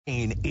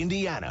In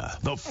Indiana,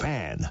 The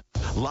Fan.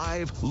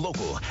 Live,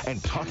 local,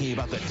 and talking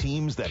about the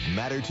teams that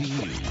matter to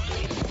you.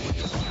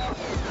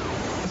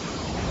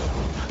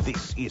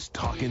 This is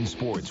Talkin'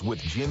 Sports with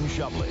Jim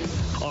Shovlin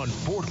on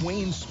Fort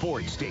Wayne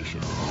Sports Station,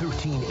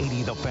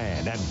 1380 The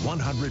Fan and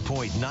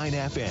 100.9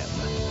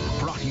 FM.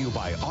 Brought to you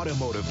by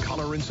Automotive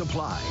Color and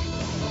Supply.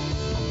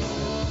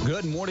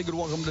 Good morning and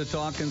welcome to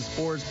Talkin'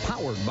 Sports,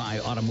 powered by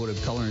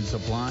Automotive Color and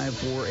Supply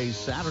for a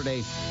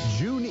Saturday,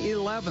 June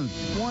 11th,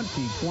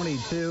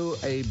 2022.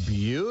 A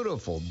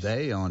beautiful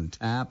day on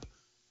tap.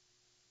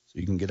 So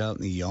you can get out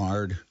in the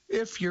yard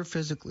if you're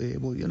physically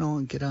able,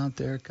 and get out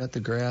there, cut the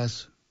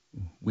grass,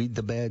 weed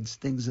the beds,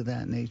 things of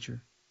that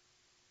nature.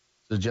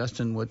 So,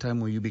 Justin, what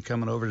time will you be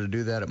coming over to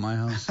do that at my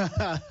house?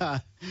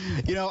 I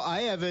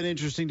have an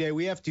interesting day.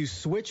 We have to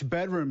switch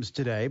bedrooms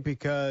today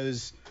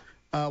because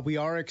we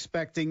are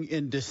expecting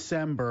in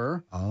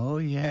December. Oh,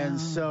 yeah. And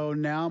so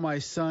now my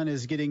son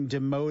is getting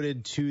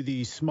demoted to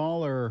the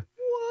smaller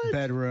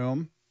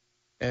bedroom.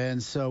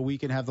 And so we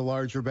can have the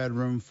larger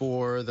bedroom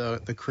for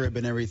the crib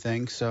and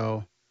everything.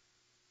 So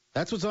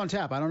that's what's on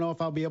tap. I don't know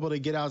if I'll be able to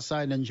get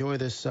outside and enjoy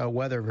this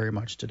weather very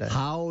much today.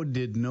 How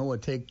did Noah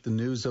take the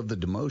news of the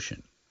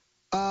demotion?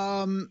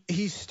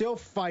 He's still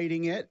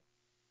fighting it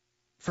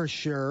for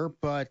sure,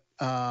 but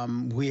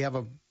we have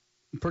a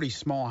pretty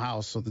small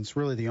house, so that's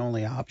really the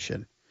only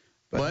option.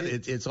 But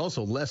it's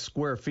also less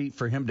square feet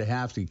for him to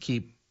have to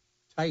keep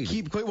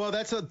tidy. Well,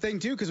 that's the thing,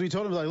 too, because we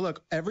told him,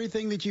 look,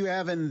 everything that you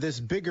have in this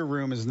bigger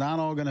room is not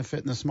all going to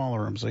fit in the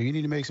smaller room, so you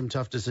need to make some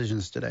tough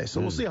decisions today.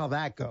 So we'll see how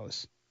that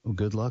goes. Well,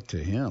 good luck to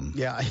him.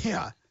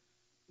 Yeah.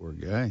 Poor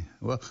guy.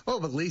 Well,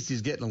 but at least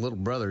he's getting a little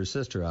brother or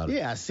sister out of it.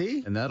 Yeah,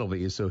 see? And that'll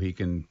be so he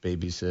can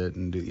babysit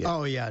and do. Yeah.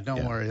 Oh, yeah,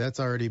 don't worry. That's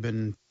already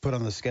been put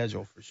on the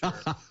schedule for sure.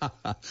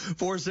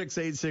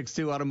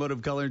 46862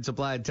 Automotive Color and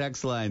Supply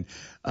text line.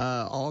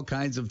 All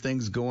kinds of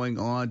things going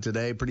on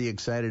today. Pretty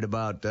excited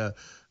about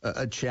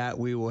a chat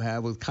we will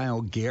have with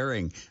Kyle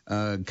Gehring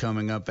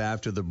coming up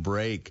after the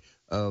break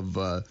of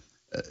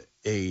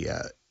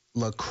a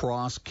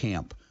lacrosse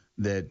camp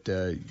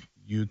that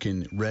you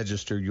can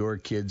register your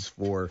kids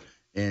for.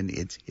 And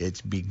it's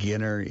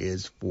beginner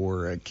is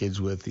for kids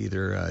with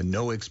either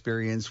no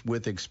experience,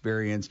 with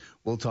experience.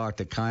 We'll talk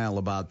to Kyle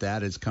about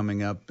that. It's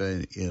coming up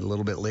a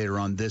little bit later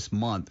on this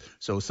month.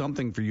 So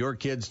something for your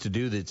kids to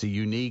do that's a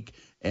unique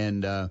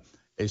and a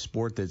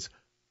sport that's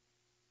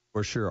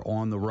for sure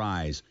on the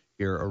rise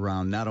here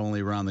around, not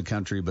only around the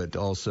country, but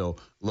also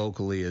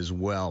locally as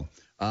well.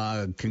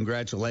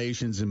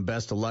 Congratulations and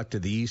best of luck to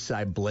the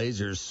Eastside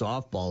Blazers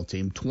softball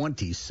team,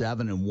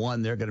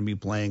 27-1. They're going to be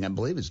playing, I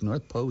believe it's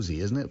North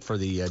Posey, isn't it, for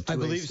the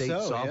 2A state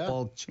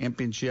softball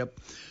championship.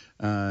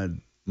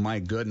 My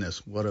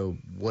goodness, what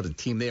a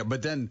team they are.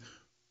 But then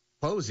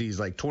Posey's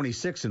like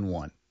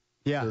 26-1.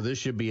 Yeah. So this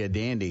should be a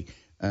dandy.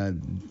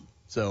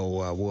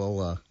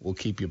 So we'll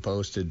keep you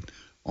posted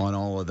on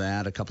all of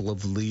that. A couple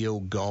of Leo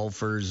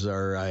golfers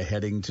are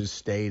heading to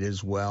state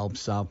as well.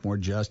 Sophomore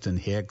Justin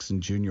Hicks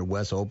and junior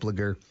Wes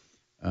Opliger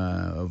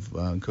of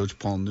Coach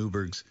Paul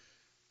Newberg's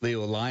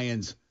Leo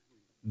Lions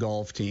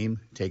golf team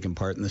taking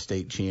part in the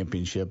state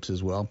championships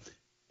as well.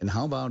 And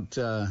how about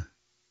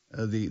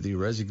the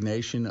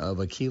resignation of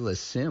Akila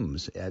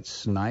Sims at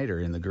Snyder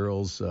in the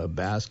girls'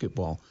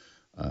 basketball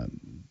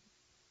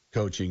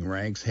coaching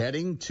ranks,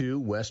 heading to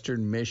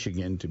Western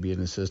Michigan to be an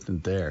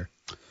assistant there?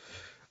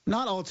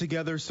 Not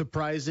altogether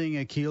surprising.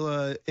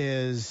 Akila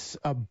is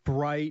a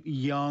bright,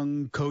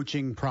 young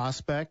coaching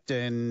prospect,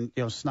 and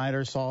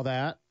Snyder saw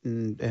that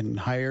and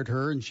hired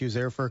her, and she was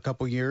there for a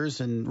couple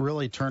years and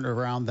really turned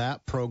around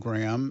that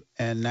program.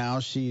 And now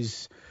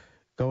she's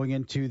going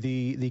into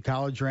the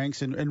college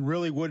ranks, and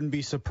really wouldn't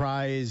be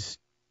surprised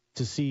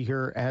to see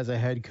her as a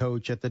head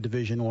coach at the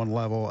Division I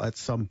level at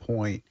some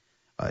point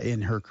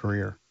in her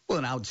career. Well,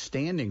 an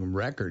outstanding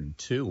record,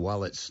 too,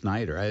 while at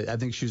Snyder. I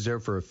think she was there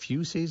for a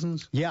few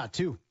seasons. Yeah,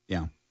 2.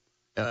 Yeah.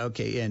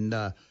 Okay, and,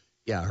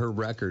 her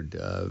record,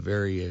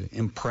 very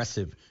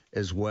impressive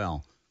as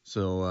well.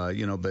 So,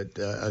 but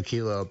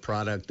Akila, a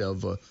product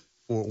of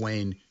Fort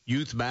Wayne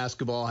youth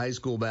basketball, high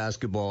school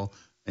basketball,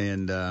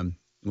 and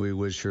we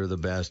wish her the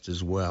best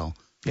as well.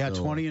 Yeah,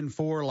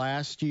 20-4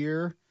 last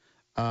year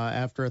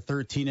after a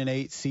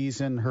 13-8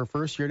 season her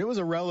first year. And it was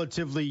a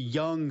relatively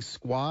young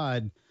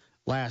squad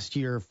last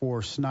year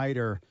for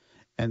Snyder,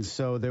 and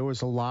so there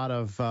was a lot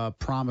of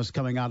promise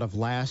coming out of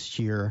last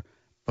year,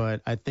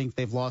 but I think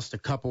they've lost a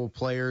couple of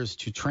players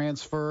to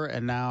transfer,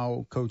 and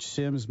now Coach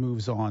Sims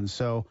moves on.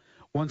 So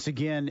once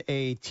again,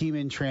 a team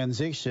in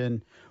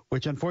transition,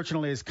 which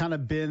unfortunately has kind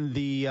of been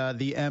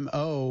the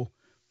MO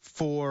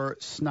for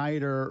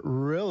Snyder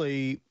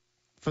really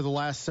for the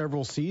last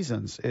several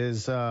seasons,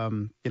 is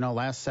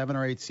last 7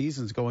 or 8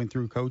 seasons going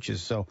through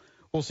coaches. So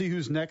we'll see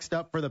who's next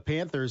up for the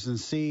Panthers and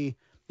see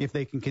if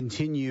they can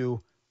continue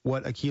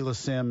what Akila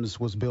Sims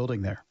was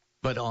building there.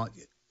 But,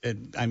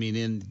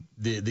 in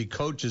the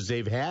coaches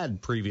they've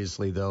had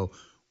previously, though,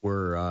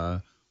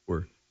 were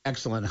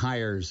excellent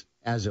hires,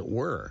 as it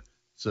were.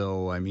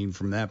 So,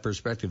 from that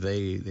perspective,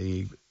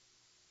 they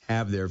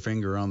have their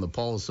finger on the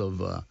pulse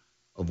of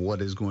of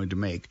what is going to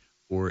make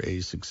for a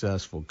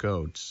successful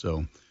coach.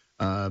 So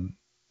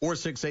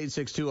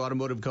 46862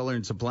 Automotive Color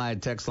and Supply,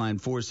 text line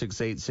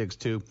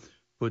 46862.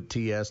 Put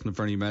TS in the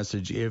front of your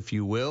message if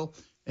you will.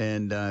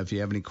 And if you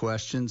have any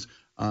questions,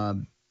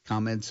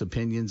 comments,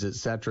 opinions, et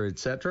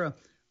cetera,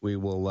 we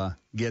will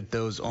get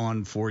those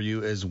on for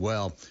you as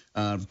well.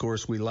 Of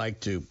course, we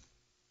like to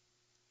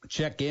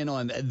check in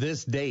on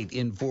this date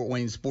in Fort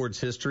Wayne sports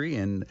history,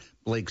 and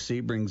Blake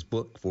Sebring's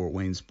book, Fort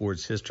Wayne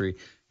Sports History,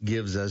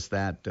 gives us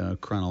that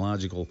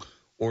chronological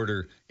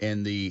order.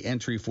 And the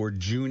entry for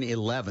June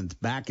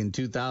 11th, back in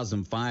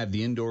 2005,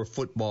 the indoor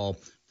football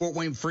Fort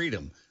Wayne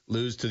Freedom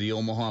lose to the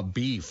Omaha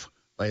Beef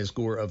by a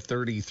score of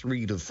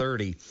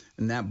 33-30,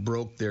 and that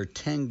broke their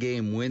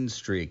 10-game win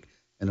streak.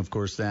 And, of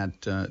course,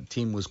 that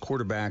team was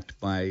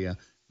quarterbacked by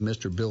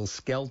Mr. Bill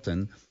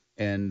Skelton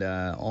and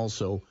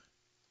also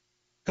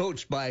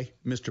coached by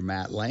Mr.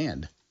 Matt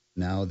Land,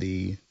 now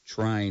the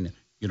Trine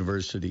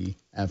University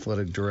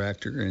athletic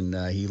director, and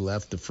he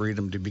left the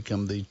Freedom to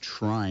become the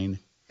Trine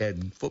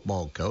head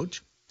football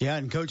coach. Yeah,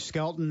 and Coach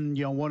Skelton,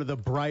 one of the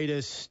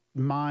brightest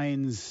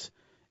minds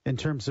in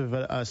terms of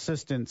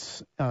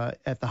assistants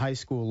at the high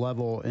school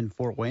level in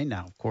Fort Wayne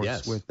now, of course,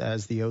 yes,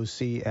 as the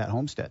OC at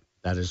Homestead.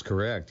 That is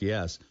correct,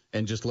 yes.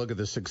 And just look at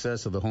the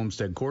success of the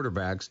Homestead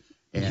quarterbacks,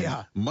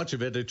 and much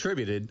of it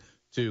attributed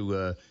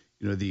to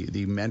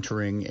the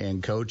mentoring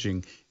and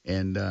coaching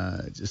and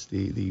just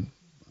the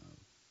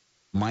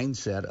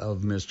mindset of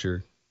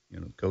Mr.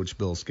 Coach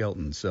Bill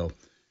Skelton. So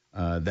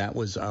that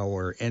was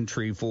our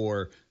entry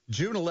for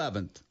June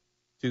 11th,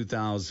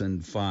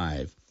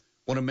 2005.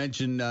 Want to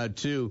mention,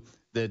 too,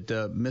 that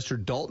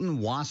Mr.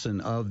 Dalton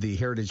Wasson of the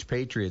Heritage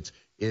Patriots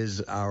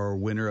is our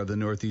winner of the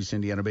Northeast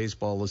Indiana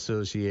Baseball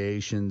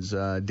Association's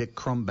Dick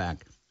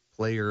Crumbach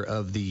Player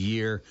of the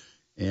Year.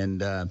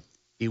 And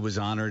he was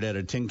honored at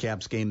a Tin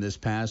Caps game this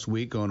past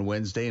week on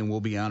Wednesday, and will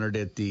be honored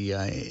at the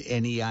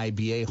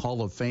NEIBA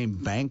Hall of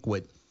Fame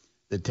banquet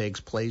that takes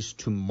place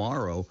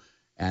tomorrow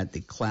at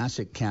the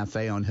Classic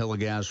Cafe on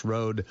Hillegas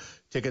Road.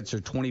 Tickets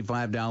are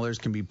 $25,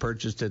 can be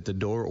purchased at the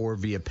door or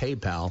via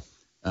PayPal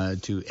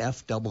to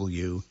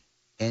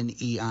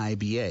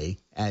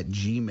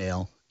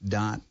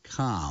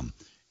fwneiba@gmail.com.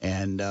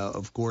 And,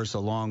 of course,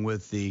 along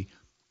with the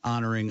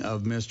honoring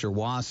of Mr.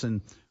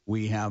 Wasson,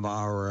 we have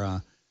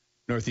our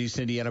Northeast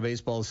Indiana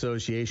Baseball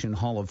Association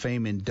Hall of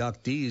Fame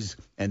inductees.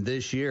 And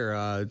this year,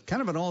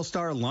 kind of an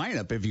all-star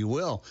lineup, if you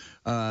will.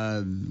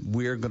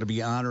 We're going to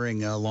be honoring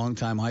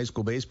longtime high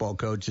school baseball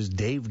coaches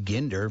Dave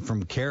Ginder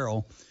from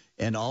Carroll,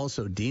 and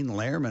also Dean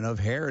Lehrman of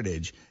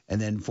Heritage, and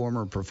then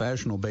former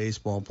professional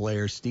baseball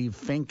player Steve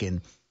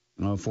Finken,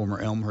 former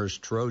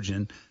Elmhurst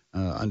Trojan,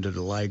 under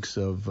the likes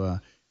of,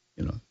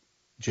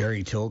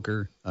 Jerry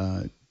Tilker,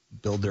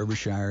 Bill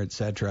Derbyshire, et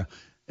cetera,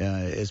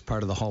 as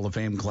part of the Hall of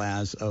Fame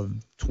class of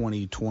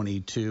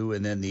 2022.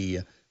 And then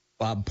the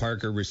Bob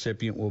Parker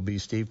recipient will be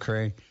Steve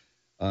Cray,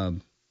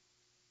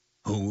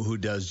 who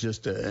does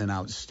just an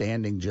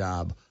outstanding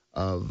job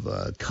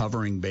of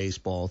covering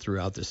baseball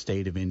throughout the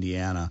state of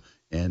Indiana.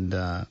 And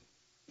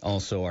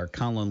also our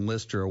Colin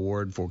Lister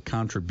Award for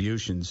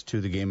contributions to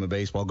the game of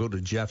baseball go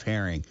to Jeff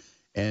Herring.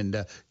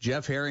 And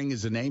Jeff Herring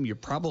is a name you're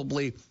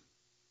probably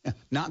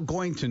not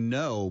going to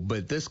know,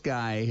 but this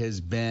guy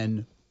has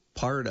been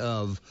part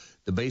of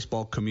the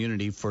baseball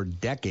community for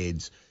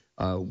decades,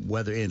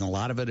 whether in a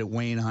lot of it at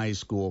Wayne High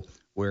School,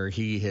 where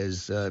he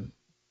has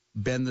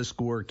been the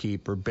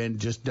scorekeeper,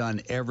 just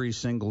done every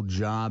single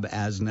job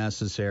as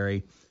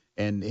necessary,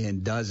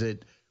 and does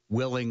it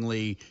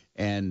willingly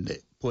and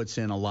puts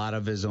in a lot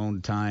of his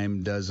own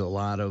time, does a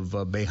lot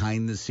of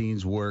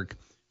behind-the-scenes work,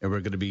 and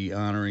we're going to be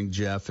honoring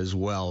Jeff as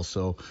well.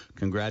 So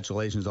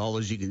congratulations, all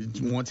those. You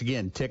can, once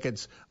again,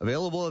 tickets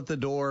available at the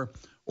door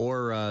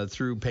or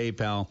through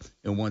PayPal.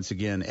 And once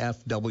again,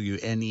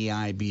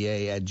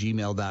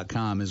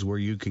 fwneiba@gmail.com is where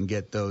you can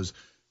get those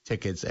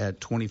tickets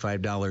at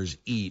 $25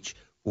 each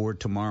for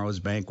tomorrow's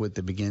banquet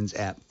that begins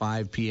at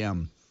 5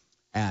 p.m.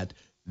 at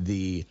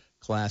the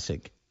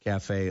Classic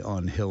Cafe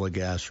on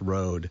Hillegas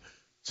Road.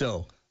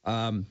 So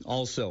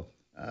also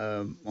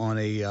on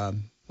a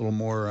little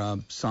more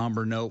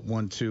somber note,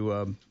 want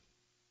to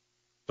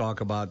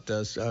talk about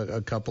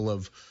a couple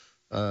of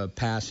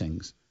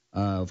passings.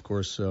 Of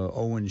course,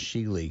 Owen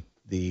Sheely,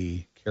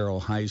 the Carroll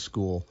High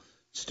School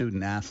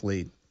student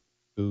athlete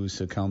who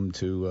succumbed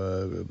to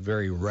a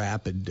very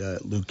rapid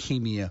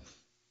leukemia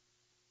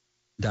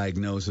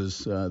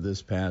diagnosis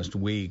this past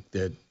week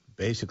that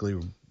basically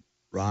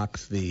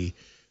rocked the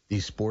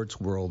sports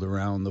world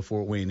around the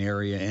Fort Wayne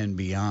area and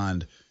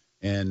beyond.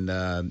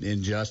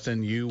 And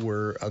Justin, you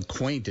were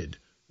acquainted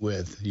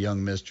with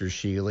young Mr.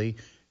 Sheely,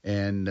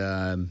 and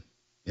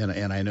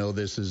I know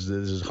this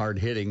is hard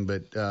hitting,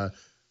 but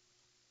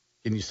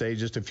can you say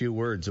just a few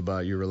words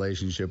about your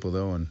relationship with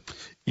Owen?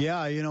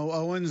 Yeah,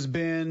 Owen's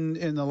been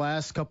in the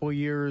last couple of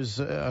years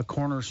a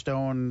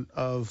cornerstone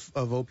of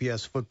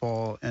OPS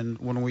football, and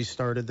when we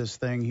started this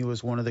thing, he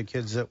was one of the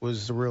kids that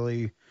was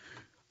really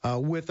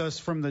with us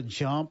from the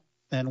jump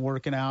and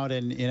working out,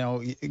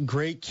 and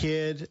great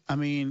kid. I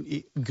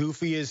mean,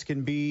 goofy as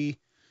can be,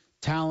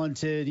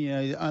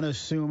 talented,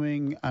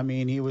 unassuming. I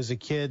mean, he was a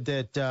kid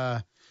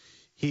that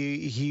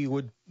he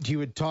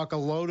would talk a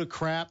load of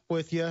crap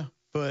with you,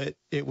 but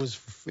it was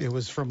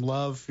from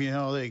love.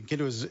 The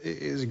kid was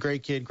a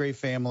great kid, great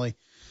family,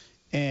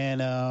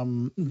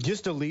 and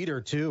just a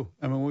leader too.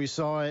 I mean, we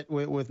saw it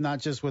with not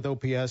just with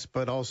OPS,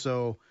 but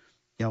also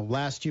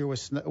last year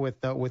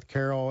with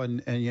Carroll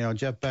and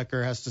Jeff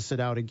Becker has to sit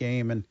out a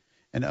game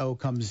and O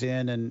comes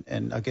in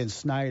and against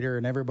Snyder,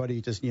 and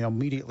everybody just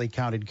immediately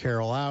counted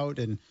Carroll out,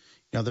 and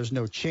there's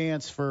no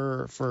chance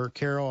for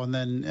Carroll, and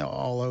then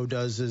all O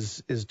does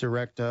is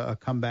direct a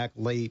comeback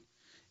late,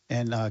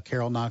 and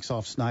Carroll knocks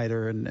off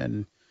Snyder,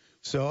 and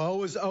so O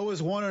was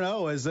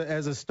 1-0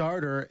 as a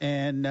starter,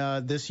 and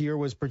this year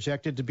was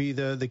projected to be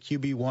the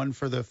QB1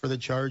 for the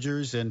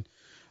Chargers, and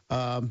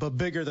but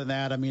bigger than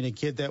that, I mean, a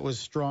kid that was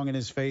strong in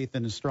his faith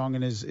and strong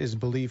in his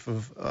belief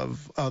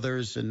of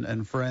others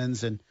and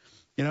friends, and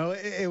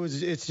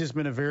it's just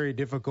been a very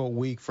difficult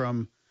week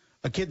from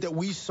a kid that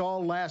we saw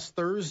last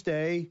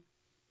Thursday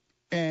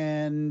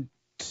and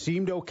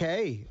seemed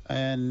okay.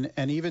 And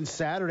even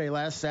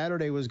last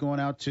Saturday was going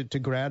out to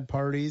grad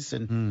parties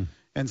and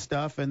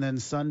stuff. And then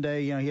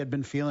Sunday, he had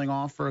been feeling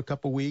off for a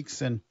couple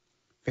weeks, and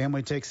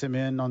family takes him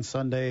in on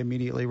Sunday,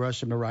 immediately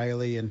rush him to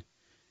Riley. And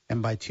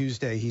by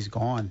Tuesday, he's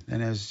gone.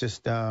 And it was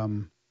just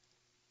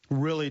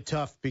really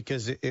tough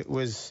because it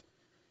was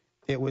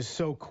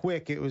so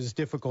quick. It was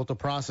difficult to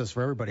process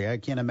for everybody. I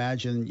can't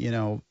imagine,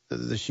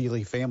 the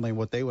Shealy family and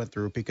what they went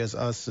through, because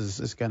us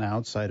as kind of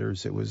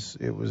outsiders, it was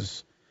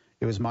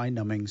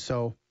mind-numbing.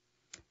 So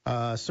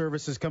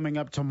service is coming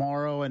up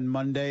tomorrow and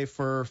Monday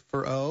for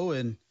O,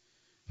 and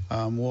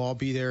we'll all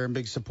be there in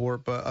big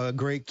support. But a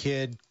great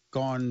kid,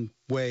 gone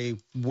way,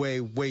 way,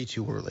 way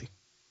too early.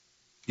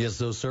 Yes,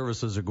 those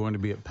services are going to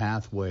be at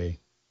Pathway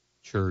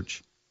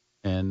Church,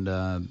 and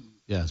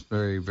yes,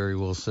 very, very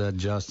well said,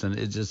 Justin.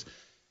 It just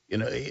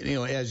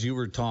as you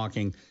were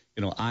talking,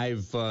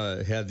 I've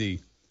had the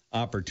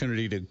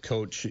opportunity to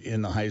coach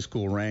in the high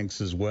school ranks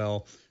as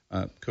well,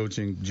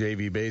 coaching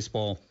JV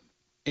baseball,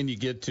 and you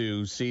get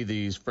to see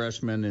these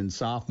freshmen and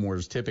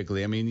sophomores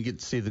typically. I mean, you get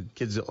to see the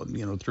kids,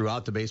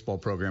 throughout the baseball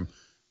program.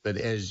 But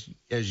as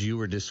you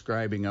were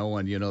describing,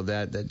 Owen,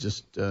 that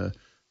just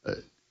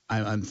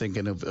I'm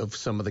thinking of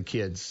some of the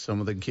kids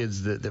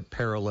that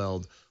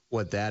paralleled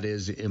what that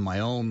is in my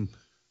own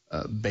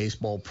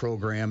baseball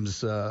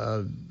programs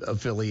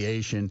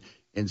affiliation,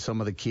 and some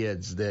of the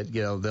kids that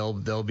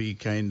they'll be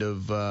kind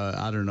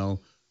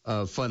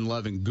of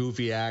fun-loving,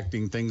 goofy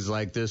acting, things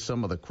like this.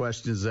 Some of the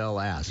questions they'll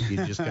ask, you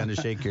just kind of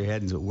shake your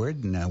head and say, where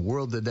in the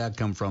world did that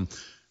come from?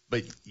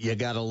 But you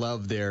got to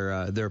love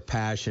their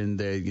passion,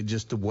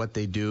 just what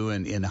they do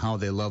and how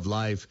they love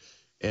life.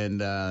 And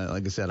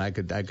like I said, I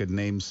could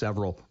name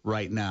several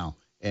right now,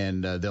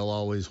 and they'll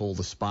always hold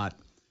a spot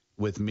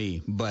with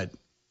me. But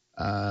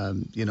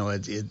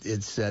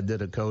it's said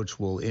that a coach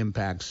will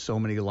impact so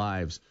many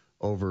lives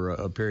over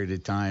a period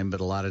of time,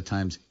 but a lot of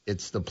times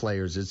it's the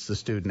players, it's the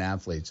student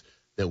athletes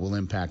that will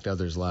impact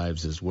others'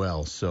 lives as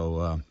well.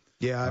 So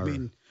I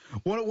mean,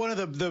 one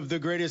of the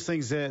greatest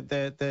things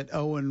that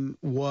Owen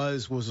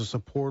was a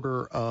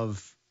supporter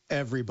of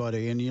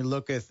everybody. And you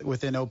look at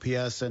within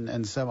OPS and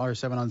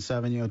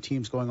 7-on-7,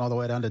 teams going all the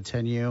way down to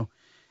 10U.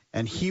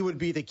 And he would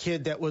be the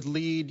kid that would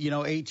lead,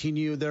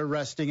 18U, they're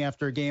resting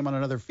after a game on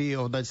another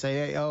field. They'd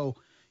say, hey,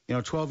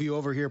 12U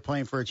over here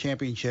playing for a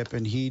championship.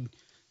 And he'd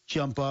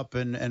jump up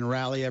and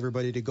rally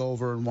everybody to go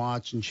over and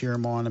watch and cheer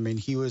him on. I mean,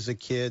 he was a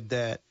kid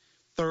that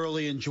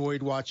thoroughly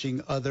enjoyed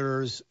watching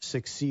others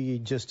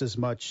succeed just as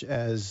much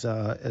as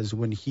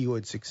when he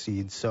would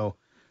succeed. So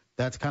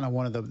that's kind of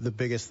one of the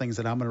biggest things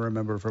that I'm going to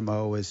remember from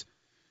O is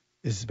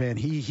man,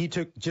 he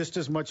took just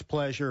as much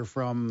pleasure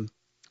from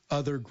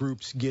other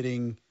groups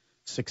getting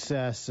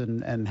success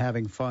and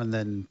having fun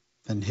than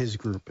his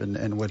group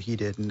and what he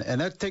did.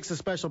 And that takes a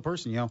special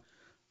person, A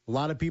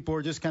lot of people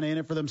are just kind of in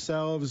it for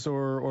themselves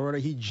or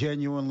he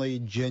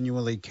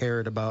genuinely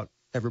cared about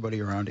everybody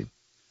around him.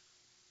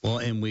 Well,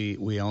 and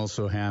we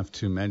also have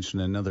to mention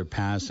another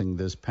passing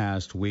this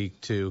past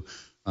week, too,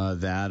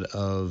 that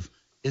of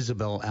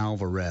Isabel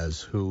Alvarez,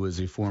 who was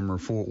a former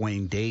Fort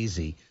Wayne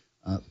Daisy,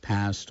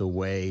 passed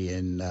away,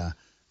 and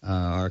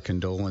our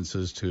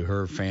condolences to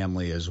her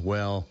family as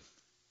well.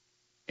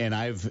 And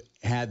I've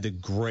had the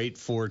great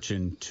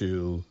fortune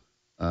to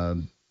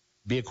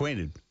be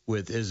acquainted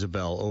with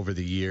Isabel over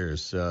the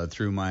years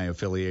through my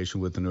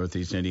affiliation with the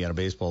Northeast Indiana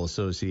Baseball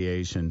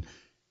Association,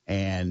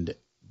 and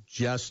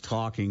just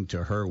talking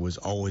to her was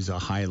always a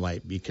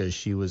highlight because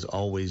she was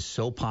always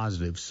so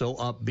positive, so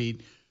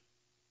upbeat,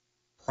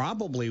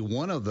 probably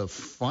one of the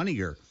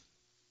funnier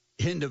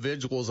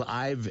individuals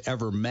I've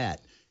ever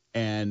met,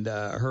 and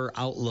her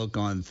outlook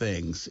on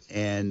things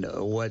and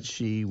what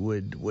she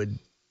would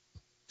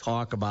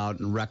talk about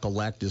and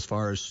recollect as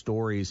far as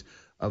stories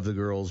of the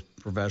girls'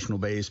 professional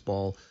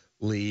baseball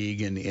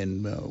league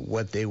and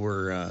what they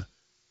were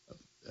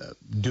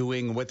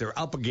doing, what they're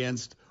up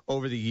against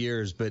over the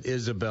years. But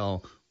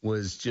Isabel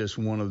was just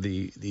one of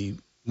the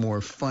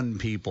more fun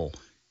people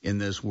in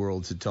this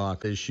world to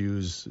talk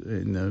issues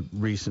in the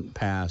recent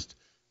past.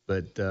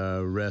 But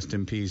rest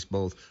in peace,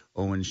 both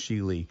Owen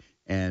Sheely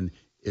and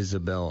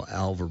Isabel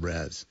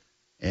Alvarez.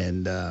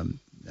 And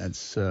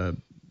that's,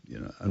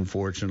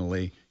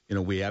 unfortunately,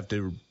 we have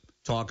to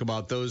talk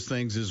about those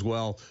things as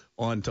well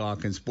on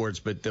Talking Sports.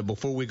 But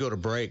before we go to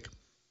break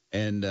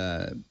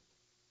and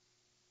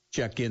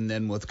check in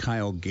then with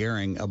Kyle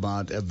Gehring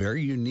about a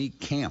very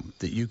unique camp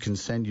that you can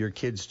send your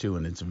kids to,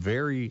 and it's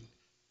very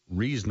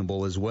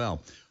reasonable as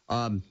well.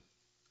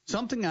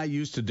 Something I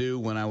used to do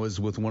when I was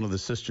with one of the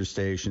sister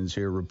stations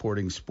here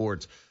reporting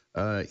sports,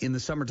 in the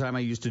summertime I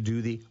used to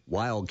do the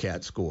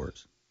Wildcat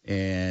scores.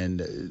 And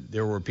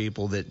there were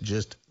people that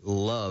just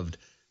loved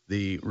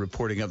the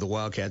reporting of the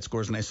Wildcat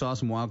scores. And I saw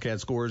some Wildcat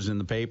scores in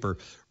the paper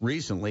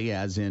recently,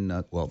 as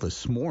in,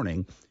 this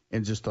morning,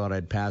 and just thought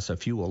I'd pass a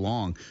few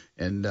along.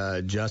 And,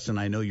 Justin,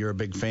 I know you're a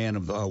big fan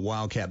of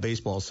Wildcat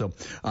baseball. So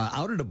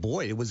out at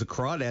Boyd, it was the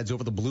Crawdads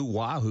over the Blue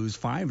Wahoos,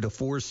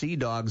 5-4 Sea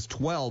Dogs,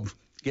 12.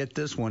 Get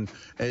this one.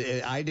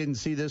 I didn't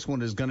see this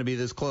one is going to be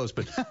this close,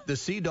 but the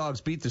Sea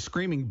Dogs beat the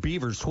Screaming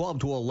Beavers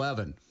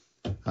 12-11.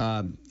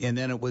 And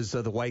then it was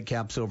the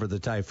Whitecaps over the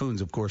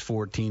Typhoons, of course,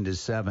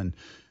 14-7.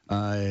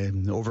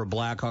 Over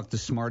Blackhawk, the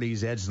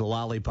Smarties edged the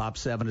Lollipop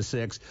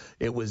 7-6.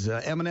 It was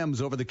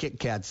M&M's over the Kit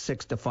Kats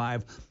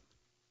 6-5.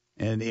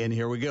 And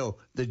here we go.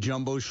 The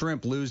Jumbo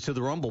Shrimp lose to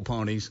the Rumble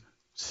Ponies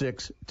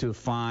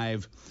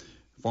 6-5.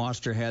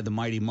 Foster had the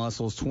Mighty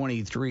Muscles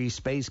 23,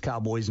 Space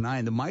Cowboys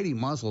 9. The Mighty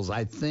Muscles,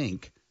 I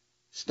think,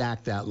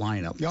 stacked that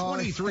lineup.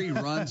 23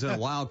 runs in a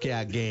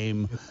Wildcat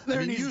game.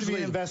 There needs to be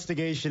an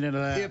investigation into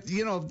that.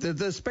 If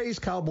the Space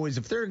Cowboys,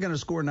 if they're going to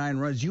score 9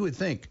 runs, you would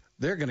think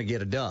they're going to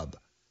get a dub.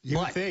 You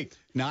would think.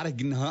 Not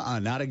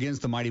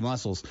against the Mighty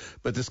Muscles.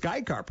 But the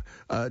Sky Carp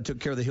took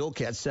care of the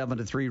Hillcats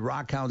 7-3,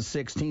 Rockhounds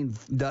 16,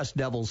 Dust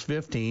Devils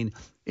 15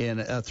 in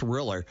a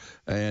thriller.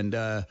 And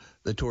the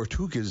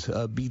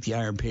Tortugas beat the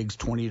Iron Pigs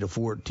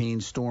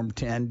 20-14, Storm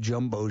 10,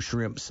 Jumbo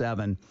Shrimp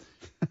 7.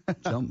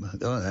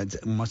 That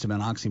must have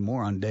been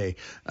oxymoron day.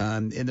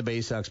 And the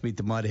Bay Sox beat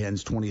the Mud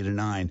Hens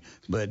 20-9.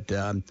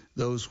 But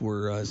those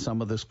were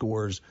some of the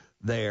scores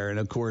there. And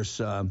of course,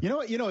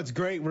 it's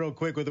great real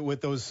quick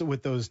with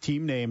those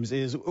team names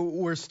is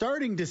we're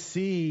starting to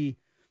see,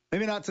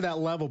 maybe not to that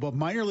level, but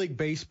minor league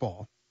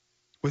baseball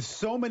with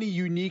so many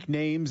unique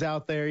names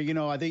out there.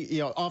 I think,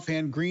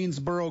 offhand,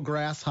 Greensboro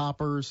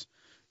Grasshoppers,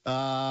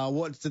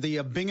 what's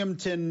the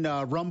Binghamton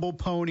Rumble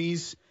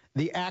Ponies,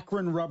 the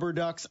Akron Rubber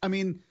Ducks. I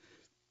mean,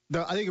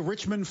 I think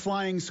Richmond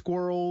Flying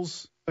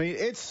Squirrels. I mean,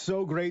 it's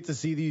so great to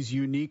see these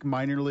unique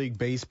minor league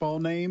baseball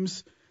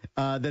names.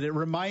 That it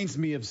reminds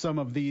me of some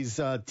of these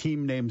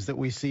team names that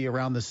we see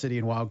around the city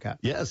in Wildcat.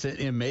 Yes,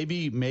 and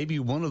maybe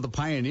one of the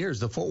pioneers,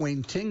 the Fort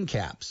Wayne Tin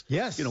Caps.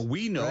 Yes.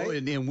 We know,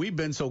 right? and we've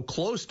been so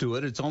close to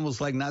it, it's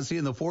almost like not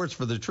seeing the forest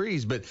for the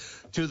trees. But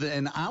to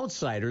an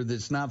outsider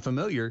that's not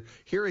familiar,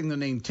 hearing the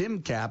name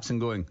Tin Caps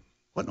and going,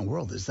 what in the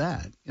world is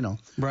that?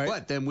 Right.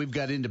 But then we've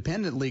got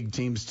independent league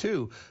teams,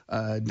 too,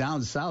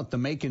 down south, the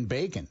Macon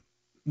Bacon.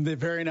 They're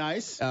very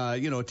nice.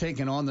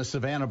 Taking on the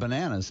Savannah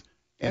Bananas.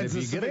 And if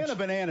the Savannah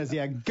Bananas,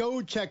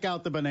 go check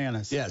out the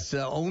Bananas. Yes,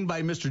 owned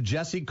by Mr.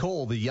 Jesse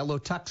Cole, the Yellow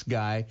Tux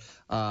guy.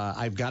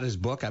 I've got his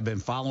book. I've been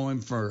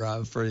following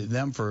for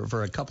them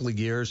for a couple of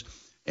years.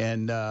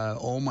 And,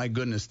 oh, my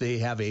goodness, they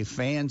have a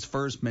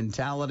fans-first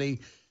mentality.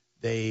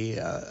 They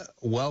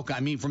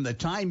welcome. From the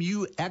time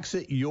you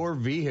exit your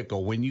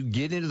vehicle, when you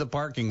get into the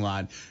parking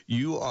lot,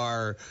 you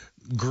are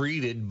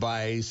greeted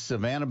by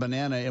Savannah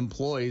Banana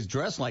employees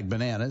dressed like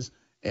bananas.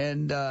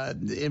 And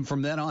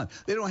from then on,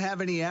 they don't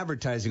have any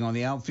advertising on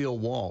the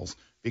outfield walls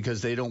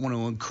because they don't want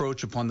to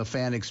encroach upon the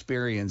fan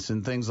experience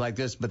and things like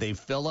this. But they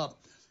fill up.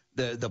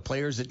 The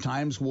players at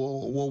times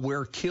will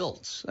wear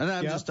kilts. And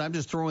I'm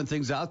just throwing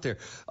things out there.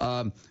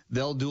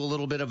 They'll do a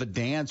little bit of a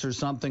dance or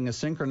something, a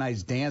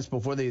synchronized dance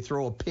before they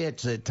throw a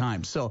pitch at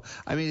times. So,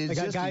 it's they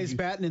got guys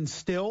batting in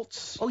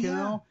stilts. Oh,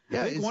 yeah.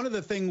 I think one of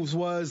the things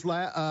was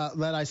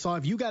that I saw,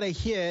 if you got a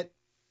hit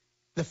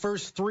the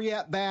first 3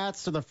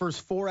 at-bats or the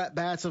first 4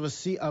 at-bats of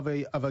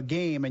a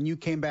game and you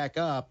came back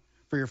up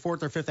for your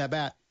 4th or 5th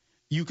at-bat,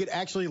 you could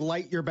actually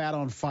light your bat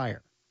on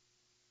fire.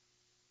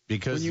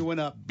 Because when you went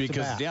up to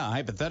bat.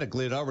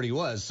 Hypothetically it already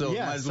was. So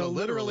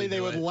literally they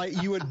would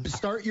you would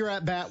start your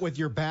at-bat with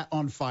your bat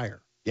on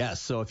fire.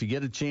 Yes, so if you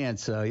get a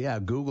chance,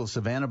 Google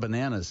Savannah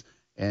Bananas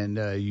and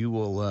you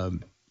will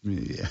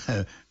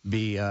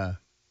be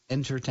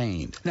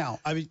entertained. Now,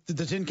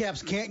 the Tin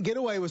Caps can't get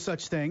away with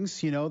such things.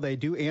 They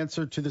do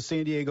answer to the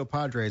San Diego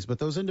Padres, but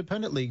those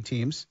independent league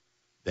teams,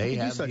 they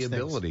have the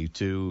ability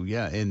to,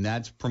 and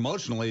that's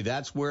promotionally,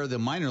 that's where the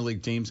minor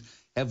league teams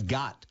have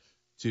got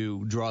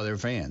to draw their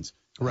fans.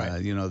 Right.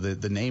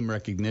 The name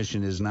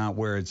recognition is not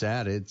where it's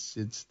at. It's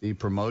the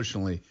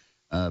promotionally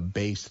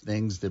based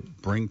things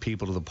that bring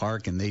people to the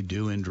park, and they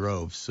do in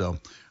droves. So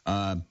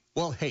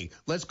Well, hey,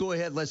 let's go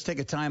ahead. Let's take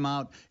a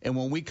timeout. And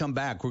when we come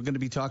back, we're going to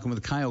be talking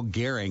with Kyle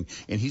Gehring,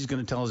 and he's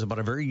going to tell us about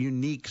a very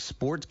unique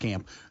sports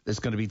camp that's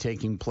going to be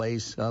taking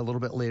place a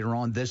little bit later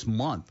on this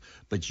month.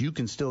 But you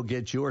can still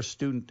get your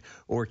student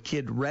or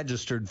kid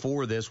registered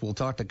for this. We'll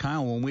talk to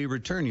Kyle when we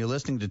return. You're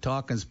listening to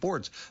Talkin'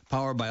 Sports,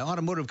 powered by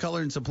Automotive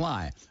Color and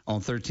Supply on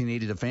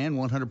 1380 The Fan,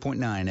 100.9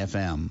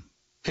 FM.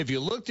 Have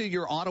you looked at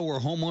your auto or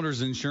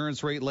homeowner's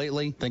insurance rate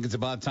lately? Think it's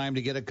about time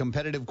to get a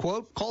competitive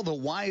quote? Call the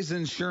Wise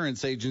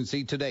Insurance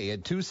Agency today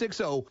at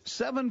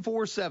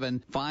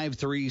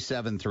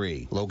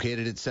 260-747-5373.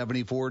 Located at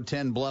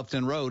 7410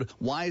 Bluffton Road,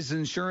 Wise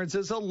Insurance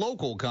is a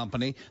local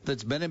company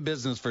that's been in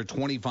business for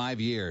 25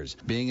 years.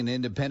 Being an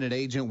independent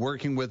agent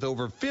working with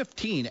over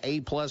 15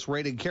 A-plus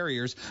rated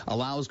carriers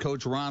allows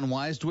Coach Ron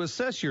Wise to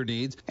assess your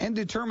needs and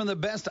determine the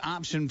best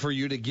option for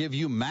you to give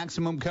you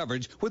maximum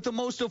coverage with the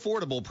most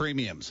affordable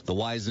premiums. The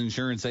Wise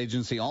Insurance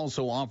Agency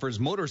also offers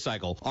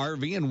motorcycle,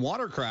 RV, and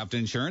watercraft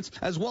insurance,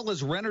 as well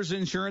as renter's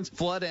insurance,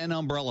 flood, and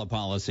umbrella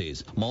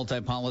policies.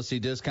 Multi-policy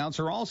discounts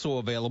are also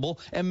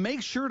available, and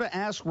make sure to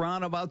ask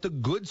Ron about the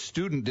good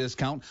student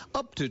discount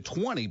up to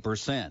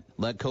 20%.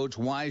 Let Coach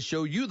Wise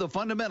show you the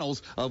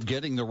fundamentals of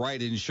getting the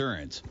right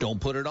insurance. Don't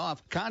put it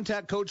off.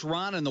 Contact Coach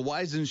Ron and the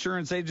Wise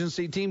Insurance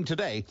Agency team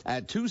today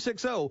at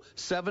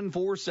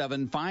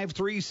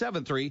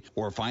 260-747-5373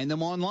 or find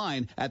them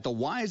online at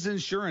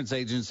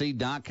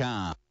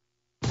thewiseinsuranceagency.com.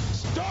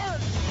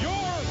 Start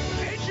your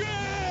engine!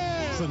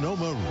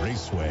 Sonoma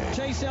Raceway.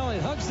 Chase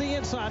Elliott hugs the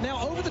inside,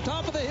 now over the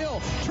top of the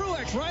hill.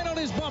 Truex right on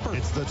his bumper.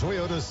 It's the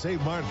Toyota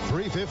Save Mart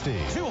 350.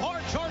 Too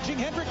hard charging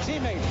Hendrick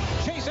teammate.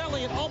 Chase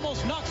Elliott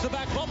almost knocks the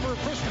back bumper of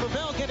Christopher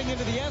Bell getting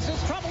into the S's.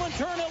 Trouble in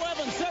turn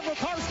 11. Several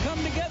cars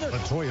come together. The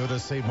Toyota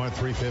Save Mart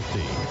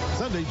 350.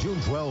 Sunday, June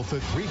 12th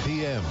at 3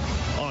 p.m.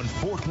 on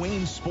Fort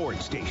Wayne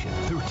Sports Station,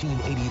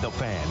 1380 The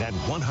Fan and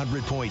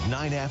 100.9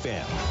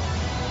 FM.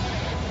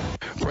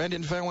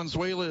 Brandon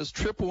Valenzuela is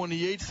triple in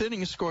the 8th inning.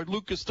 He scored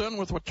Lucas Dunn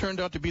with what turned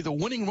out to be the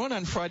winning run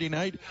on Friday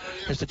night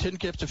as the Tin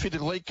Caps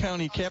defeated Lake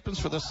County Captains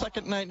for the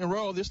second night in a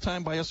row, this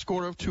time by a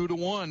score of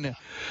 2-1.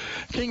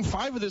 Game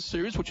 5 of this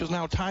series, which is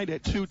now tied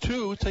at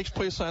 2-2, takes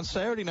place on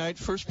Saturday night.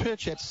 First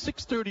pitch at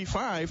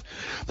 6:35.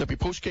 There'll be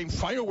post-game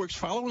fireworks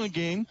following the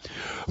game,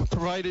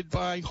 provided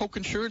by Hoke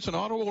Insurance and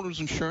Auto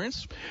Owners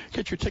Insurance.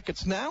 Get your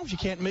tickets now. If you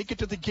can't make it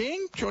to the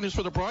game, join us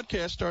for the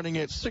broadcast starting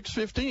at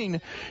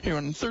 6:15 here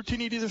on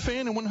 1380 The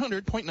Fan and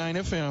 100.9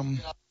 FM.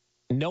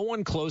 No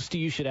one close to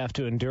you should have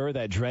to endure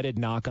that dreaded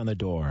knock on the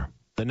door.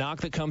 The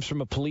knock that comes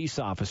from a police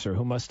officer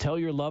who must tell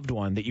your loved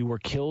one that you were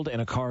killed in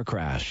a car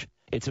crash.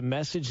 It's a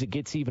message that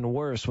gets even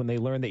worse when they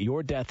learn that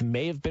your death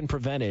may have been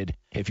prevented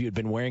if you had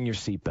been wearing your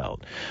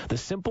seatbelt. The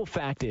simple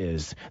fact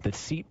is that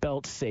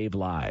seatbelts save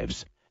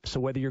lives. So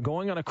whether you're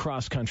going on a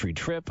cross-country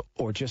trip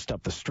or just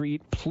up the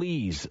street,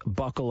 please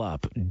buckle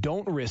up.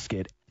 Don't risk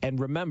it. And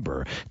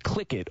remember,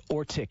 click it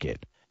or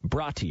ticket.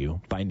 Brought to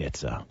you by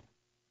NHTSA.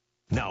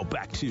 Now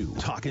back to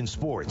Talkin'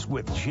 Sports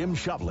with Jim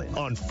Shovlin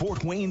on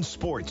Fort Wayne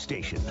Sports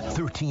Station,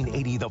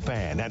 1380 The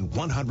Fan and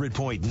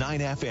 100.9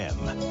 FM.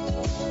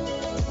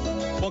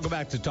 Welcome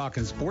back to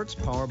Talkin' Sports,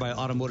 powered by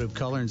Automotive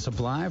Color and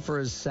Supply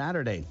for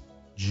Saturday,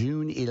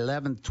 June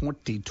 11th,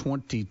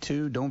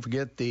 2022. Don't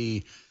forget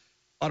the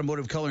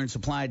Automotive Color and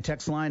Supply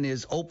text line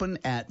is open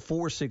at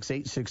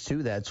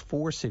 46862. That's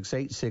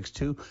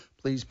 46862.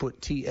 Please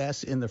put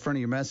TS in the front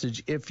of your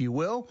message if you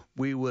will.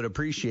 We would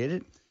appreciate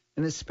it.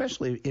 And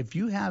especially if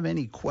you have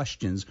any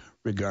questions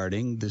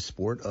regarding the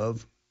sport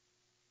of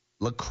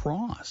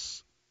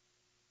lacrosse,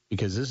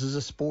 because this is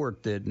a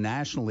sport that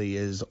nationally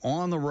is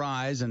on the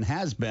rise and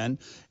has been,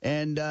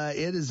 and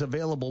it is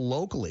available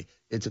locally.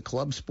 It's a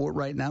club sport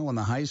right now in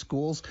the high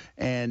schools,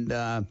 and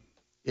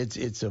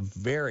it's a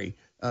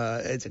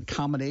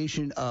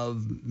combination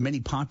of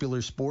many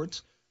popular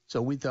sports. So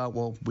we thought,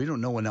 well, we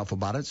don't know enough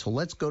about it, so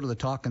let's go to the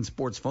Talkin'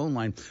 Sports phone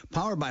line,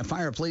 powered by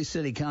Fireplace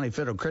City County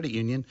Federal Credit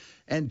Union,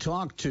 and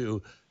talk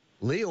to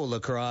Leo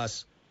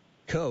Lacrosse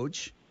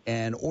coach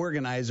and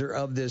organizer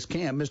of this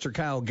camp, Mr.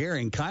 Kyle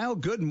Gehring. Kyle,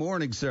 good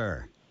morning,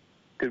 sir.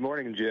 Good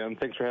morning, Jim.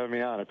 Thanks for having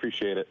me on. I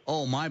appreciate it.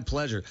 Oh, my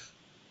pleasure.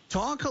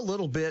 Talk a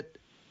little bit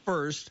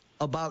first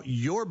about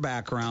your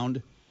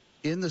background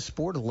in the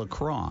sport of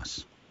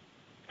lacrosse.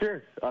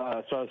 Sure. So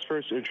I was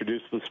first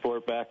introduced to the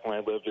sport back when I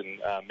lived in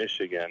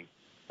Michigan.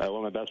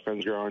 One of my best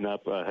friends growing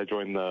up had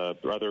joined the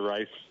Brother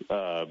Rice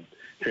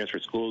transfer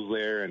schools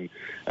there, and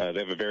they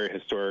have a very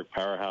historic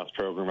powerhouse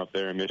program up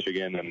there in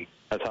Michigan, and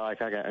that's how I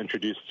kind of got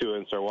introduced to it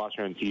and started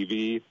watching on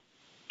TV.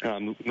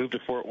 Moved to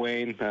Fort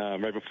Wayne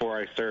right before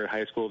I started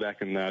high school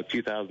back in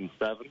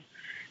 2007,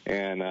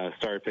 and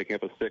started picking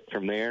up a stick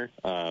from there.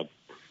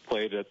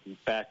 Played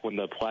back when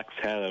the Plex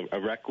had a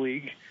rec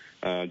league.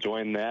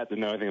 Joined that,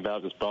 didn't know anything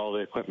about it, just bought all the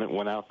equipment,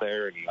 went out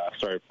there, and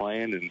started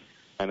playing, and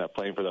ended up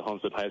playing for the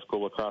Homestead High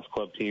School lacrosse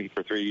club team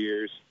for 3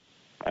 years.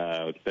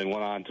 Then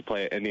went on to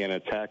play at Indiana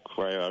Tech,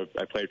 where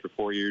I played for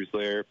 4 years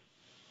there.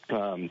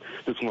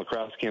 Did some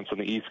lacrosse camps on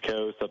the East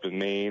Coast, up in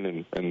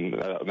Maine and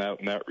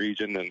out in that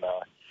region, and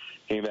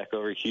came back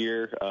over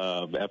here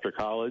after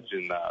college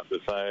and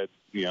decided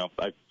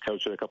I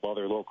coached at a couple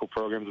other local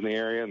programs in the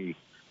area, and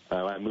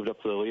I moved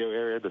up to the Leo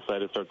area,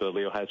 decided to start the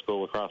Leo High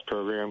School lacrosse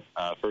program.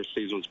 First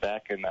season was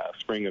back in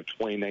spring of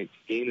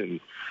 2019,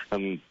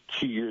 and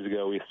 2 years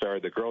ago we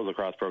started the girls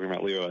lacrosse program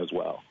at Leo as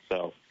well.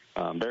 So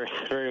very,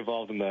 very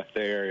involved in the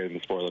area in the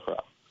sport of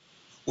lacrosse.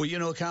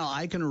 Well, Kyle,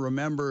 I can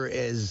remember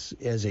as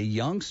a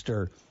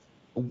youngster,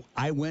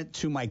 I went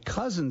to my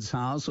cousin's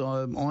house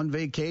on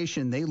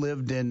vacation. They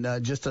lived in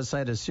just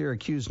outside of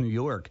Syracuse, New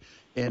York.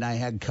 And I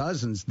had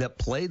cousins that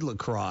played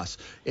lacrosse.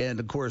 And,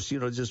 of course,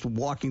 just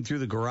walking through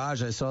the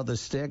garage, I saw the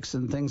sticks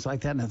and things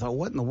like that. And I thought,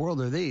 what in the world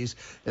are these?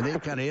 And they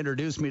kind of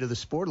introduced me to the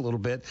sport a little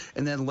bit.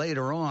 And then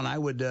later on, I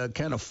would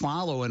kind of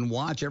follow and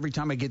watch every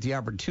time I get the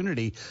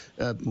opportunity,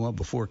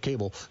 before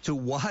cable, to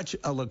watch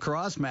a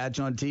lacrosse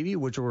match on TV,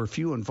 which were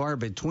few and far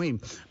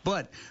between.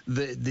 But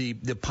the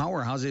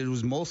powerhouse, it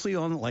was mostly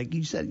on, like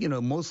you said,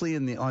 mostly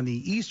on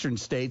the eastern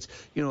states,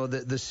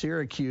 the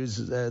Syracuse,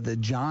 the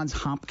Johns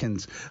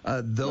Hopkins,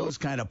 those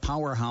kind of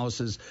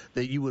powerhouses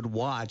that you would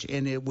watch,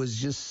 and it was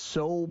just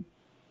so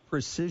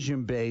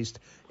precision based.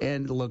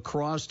 And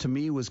lacrosse to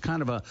me was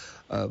kind of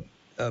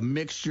a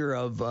mixture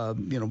of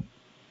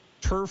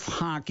turf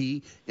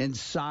hockey and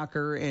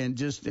soccer, and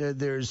just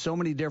there's so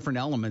many different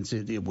elements.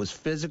 It was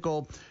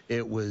physical,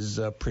 it was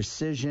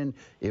precision,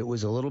 it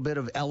was a little bit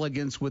of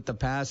elegance with the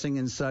passing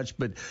and such,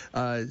 but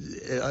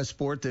a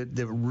sport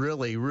that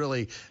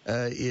really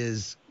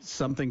is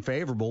something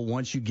favorable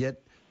once you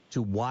get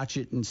to watch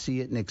it and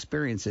see it and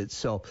experience it.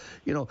 So,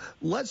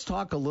 let's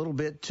talk a little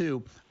bit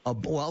too.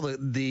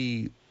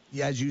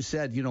 As you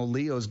said,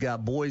 Leo's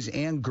got boys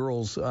and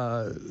girls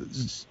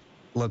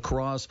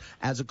lacrosse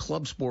as a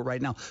club sport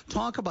right now.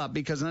 Talk about,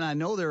 because I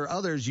know there are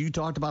others. You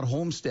talked about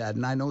Homestead,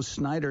 and I know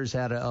Snyder's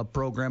had a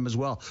program as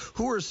well.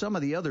 Who are some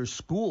of the other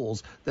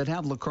schools that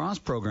have lacrosse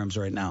programs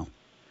right now?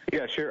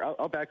 Yeah, sure.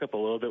 I'll back up a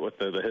little bit with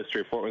the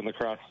history of Fort Wayne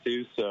lacrosse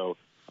too. So,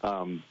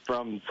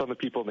 from some of the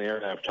people in the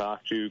area I've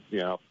talked to,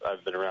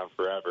 I've been around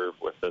forever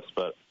with this,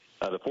 but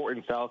the Fort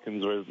Wayne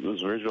Falcons was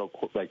the original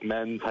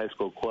men's high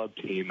school club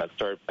team that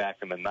started back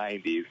in the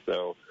 90s.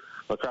 So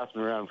lacrosse has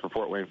been around for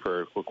Fort Wayne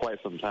for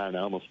quite some time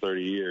now, almost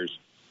 30 years.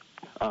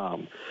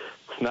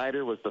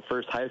 Snyder was the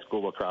first high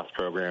school lacrosse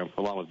program,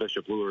 along with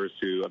Bishop Luers,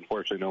 who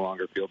unfortunately no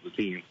longer fields the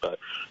team. But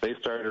they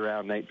started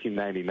around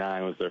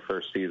 1999 was their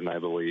first season, I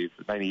believe,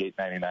 98,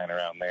 99,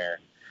 around there.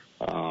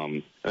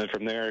 And then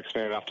from there,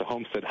 expanded off to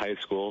Homestead High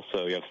School.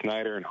 So you have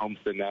Snyder and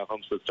Homestead now.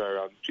 Homestead started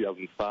around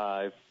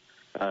 2005.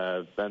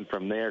 Then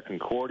from there,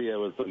 Concordia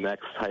was the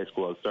next high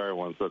school that started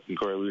one. So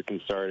Concordia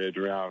Lutheran started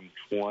around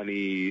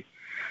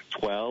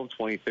 2012,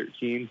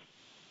 2013.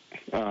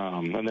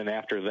 And then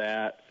after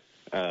that,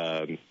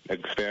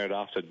 expanded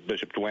off to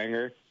Bishop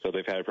Dwenger. So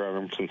they've had a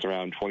program since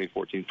around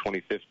 2014,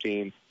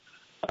 2015.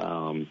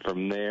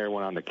 From there,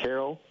 went on to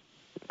Carroll.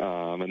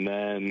 And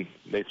then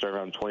they started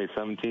around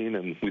 2017,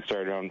 and we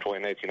started around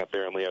 2019 up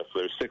there in Leo. So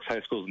there's 6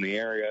 high schools in the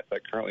area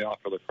that currently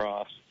offer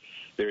lacrosse.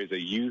 There is a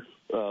youth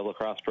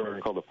lacrosse program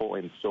called the Fort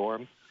Wayne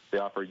Storm. They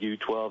offer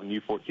U12 and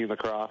U14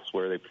 lacrosse,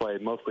 where they play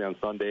mostly on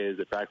Sundays.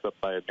 They practice up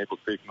by Maple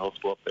Creek Middle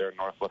School up there in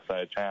the northwest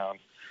side of town.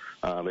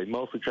 They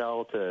mostly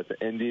travel to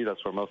Indy.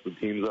 That's where most of the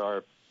teams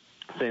are.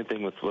 Same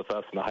thing with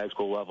us in the high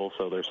school level.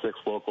 So there's 6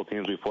 local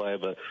teams we play,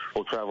 but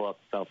we'll travel up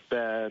to South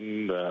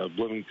Bend,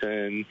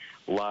 Bloomington,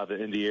 a lot of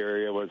the Indy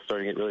area where it's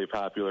starting to get really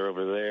popular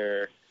over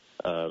there.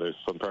 There's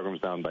some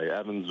programs down by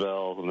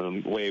Evansville,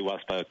 and then way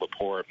west by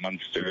LaPorte,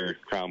 Munster,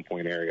 Crown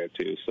Point area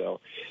too. So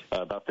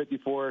about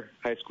 54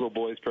 high school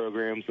boys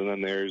programs, and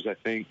then there's, I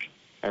think,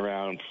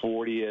 around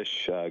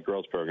 40-ish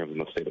girls programs in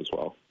the state as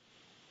well.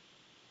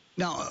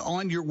 Now,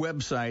 on your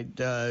website,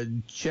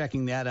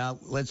 checking that out,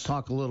 let's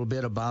talk a little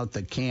bit about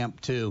the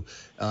camp, too.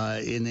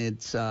 And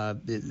it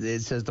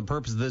says the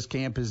purpose of this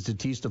camp is to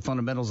teach the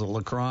fundamentals of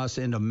lacrosse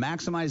and to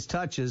maximize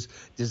touches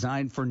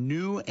designed for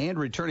new and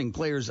returning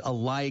players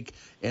alike.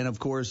 And, of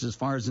course, as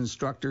far as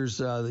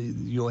instructors,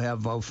 you'll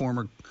have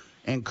former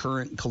and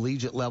current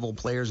collegiate level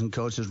players and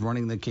coaches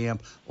running the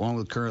camp, along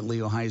with current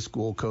Leo High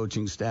School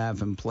coaching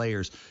staff and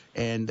players.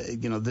 And,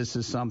 this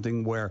is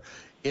something where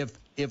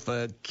if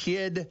a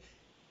kid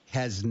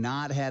has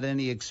not had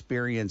any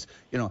experience,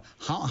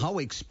 how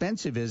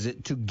expensive is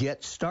it to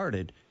get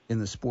started in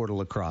the sport of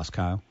lacrosse,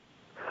 Kyle?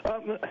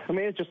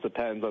 It just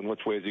depends on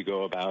which ways you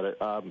go about it.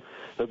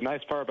 The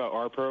nice part about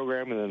our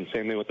program, and then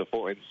same thing with the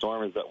Fort Wayne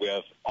Storm, is that we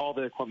have all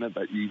the equipment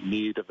that you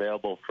need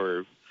available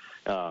for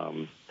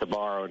to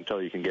borrow until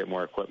you can get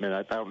more equipment.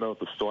 I don't know if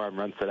the Storm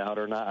rents it out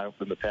or not.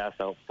 In the past,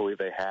 I don't believe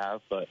they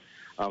have, but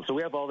so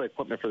we have all the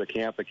equipment for the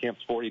camp. The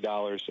camp's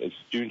 $40. It's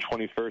June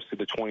 21st to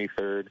the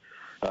 23rd.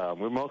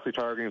 We're mostly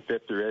targeting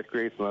 5th through 8th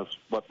grades, and that's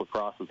what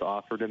lacrosse is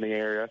offered in the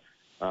area.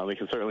 We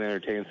can certainly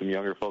entertain some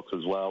younger folks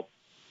as well.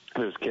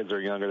 There's kids that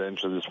are younger that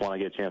just want to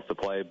get a chance to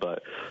play.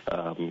 But,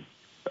 so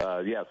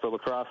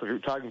lacrosse, if you're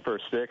talking for a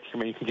stick,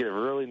 you can get a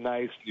really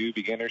nice new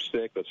beginner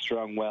stick that's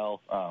strung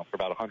well for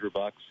about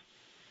 $100.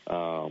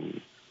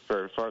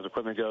 For as far as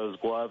equipment goes,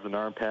 gloves and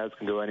arm pads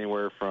can go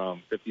anywhere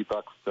from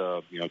 $50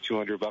 to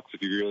 $200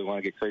 if you really want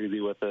to get crazy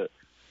with it.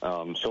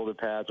 Shoulder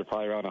pads are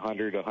probably around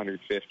 100 to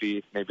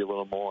 150, maybe a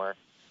little more.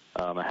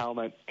 A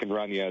helmet can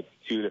run you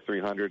 $200 to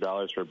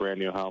 $300 for a brand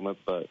new helmet.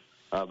 But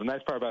the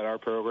nice part about our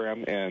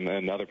program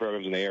and other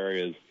programs in the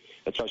area is,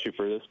 especially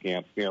for this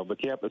camp, the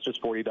camp is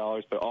just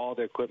 $40, but all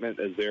the equipment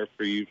is there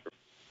for you.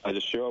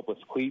 Just show up with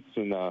cleats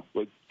and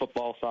with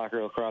football,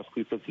 soccer, lacrosse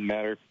cleats, doesn't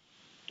matter.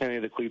 Any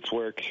of the cleats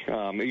work.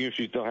 Even if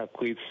you don't have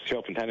cleats, show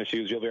up in tennis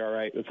shoes, you'll be all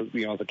right. This is,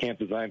 it's a camp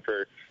designed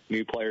for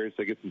new players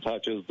to get some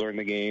touches during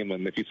the game,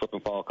 and if you slip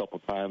and fall a couple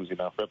of times,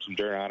 rub some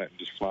dirt on it and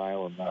just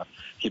smile and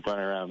keep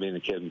running around being a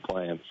kid and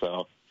playing.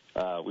 So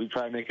we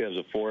try to make it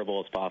as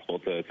affordable as possible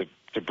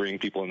to bring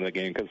people into the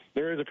game, because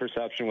there is a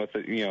perception with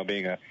it,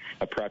 being a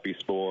preppy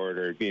sport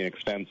or being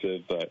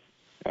expensive, but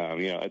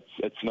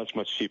it's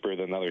much cheaper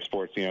than other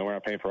sports. We're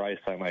not paying for ice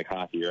time like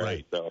hockey,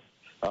 right?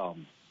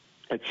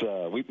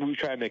 So we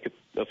try to make it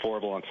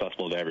affordable and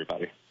accessible to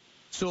everybody.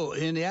 So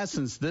in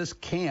essence, this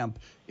camp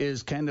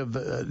is kind of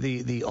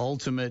the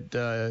ultimate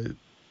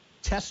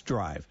test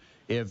drive.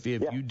 If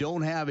you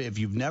don't have it, if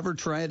you've never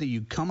tried it,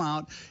 you come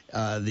out,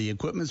 the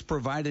equipment's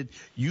provided,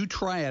 you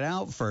try it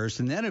out first,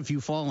 and then if you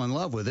fall in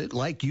love with it,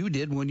 like you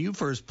did when you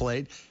first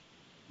played,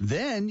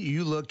 then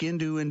you look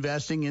into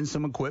investing in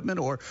some equipment,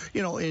 or,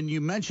 and you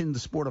mentioned the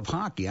sport of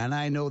hockey, and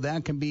I know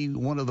that can be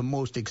one of the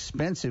most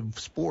expensive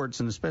sports,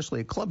 and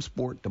especially a club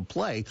sport, to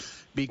play,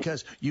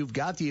 because you've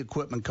got the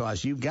equipment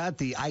cost, you've got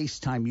the ice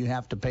time you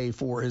have to pay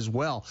for as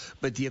well.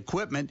 But the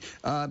equipment,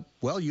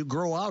 you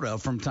grow out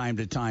of from time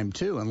to time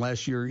too,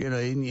 unless you're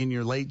in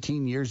your late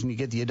teen years and you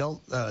get the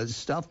adult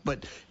stuff.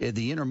 But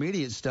the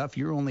intermediate stuff,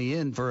 you're only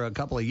in for a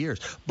couple of years.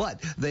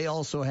 But they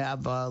also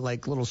have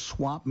like little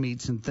swap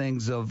meets and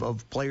things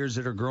of players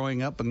that are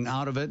growing up and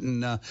out of it,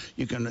 and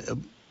you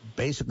can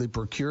basically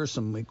procure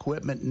some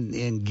equipment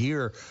and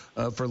gear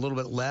for a little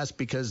bit less,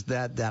 because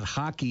that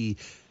hockey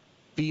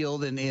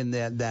field and in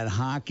that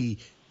hockey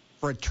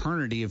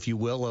fraternity, if you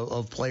will,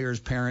 of players,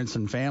 parents,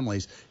 and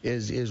families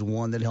is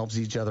one that helps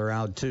each other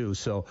out too.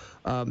 So,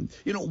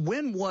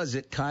 when was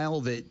it,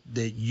 Kyle, that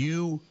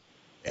you,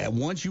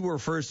 once you were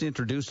first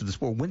introduced to the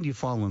sport, when did you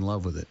fall in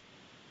love with it?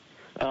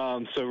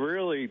 So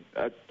really,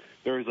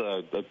 there was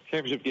a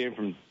championship game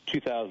from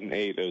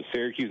 2008. It was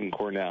Syracuse and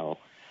Cornell.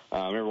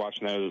 I remember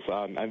watching that. It was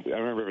on, I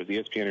remember it was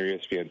ESPN or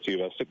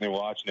ESPN2. I was sitting there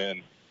watching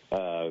it,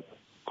 and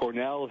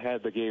Cornell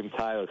had the game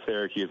tied with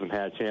Syracuse and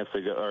had a chance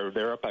to go, or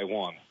they were up by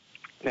 1.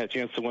 Had a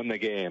chance to win the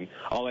game.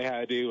 All they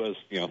had to do was,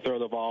 throw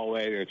the ball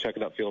away, check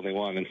it upfield, and they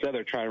won. Instead,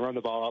 they're trying to run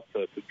the ball up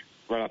to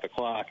run out the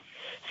clock.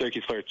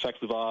 Syracuse player checks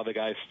the ball, the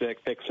guy's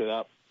stick, picks it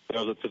up,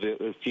 throws it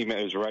to his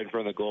teammate who's right in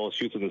front of the goal,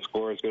 shoots and the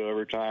scores, go to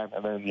overtime,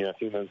 and then a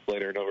few minutes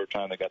later in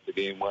overtime they got the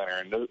game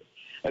winner. And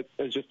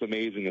it's just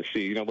amazing to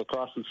see.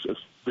 Lacrosse is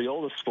the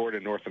oldest sport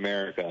in North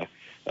America.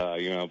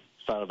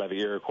 Founded by the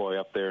Iroquois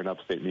up there in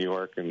upstate New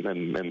York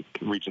and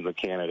regions of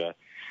Canada.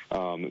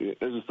 It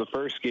was the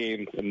first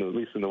game, at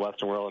least in the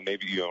Western world, and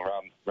maybe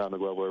around the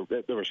globe,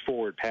 where there was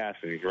forward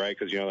passing, right?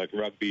 Because like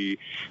rugby,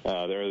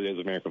 the early days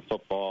of American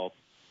football,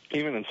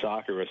 even in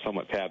soccer, was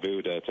somewhat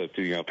taboo to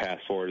pass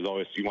forward. It's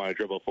always you want to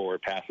dribble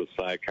forward, pass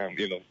aside, kind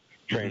of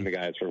train the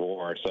guys for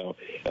war. So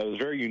it was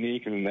very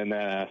unique in that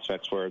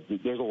aspect, where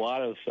there's a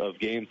lot of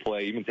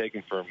gameplay, even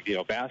taken from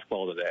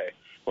basketball today,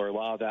 where a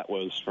lot of that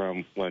was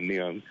from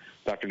when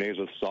Dr.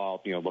 Naismith saw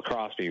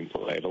lacrosse being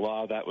played. A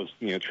lot of that was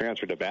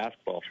transferred to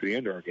basketball for the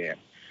indoor game.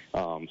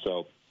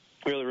 So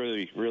really,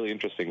 really, really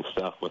interesting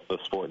stuff with the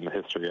sport and the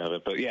history of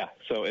it. But yeah,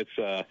 so it's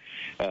a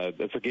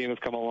game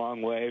that's come a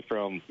long way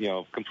from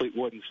complete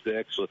wooden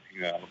sticks with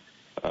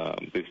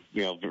these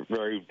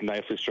very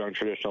nicely strung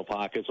traditional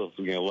pockets with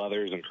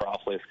leathers and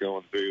crosslace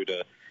going through,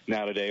 to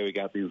now today we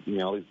got these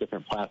these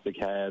different plastic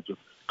heads with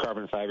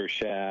carbon fiber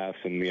shafts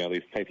and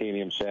these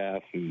titanium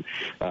shafts, and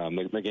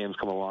the game's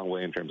come a long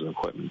way in terms of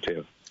equipment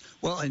too.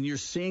 Well, and you're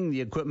seeing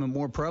the equipment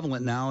more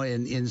prevalent now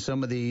in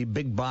some of the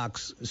big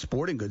box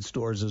sporting goods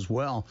stores as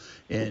well,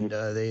 and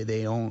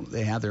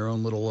they have their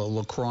own little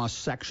lacrosse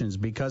sections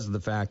because of the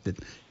fact that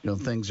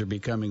things are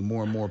becoming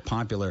more and more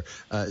popular,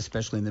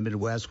 especially in the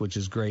Midwest, which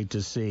is great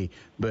to see.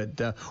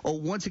 But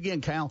once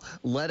again, Kyle,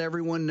 let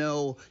everyone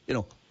know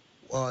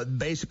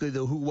basically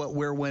the who, what,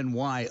 where, when,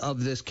 why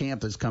of this camp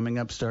that's coming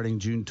up starting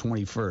June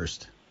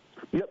 21st.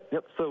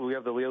 Yep. So we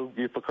have the Leo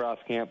Youth Lacrosse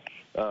Camp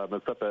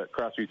that's up at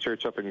Crossview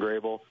Church up in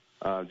Grable,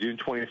 June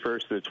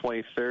 21st to the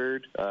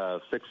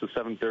 23rd, 6 to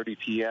 7:30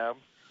 p.m.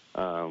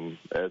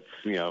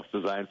 It's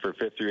designed for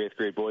 5th through 8th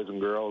grade boys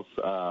and girls,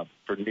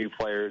 for new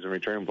players and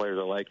returning players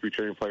alike.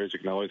 Returning players, you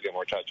can always get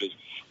more touches.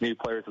 New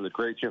players has a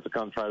great chance to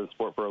come try the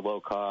sport for a low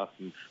cost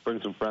and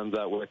bring some friends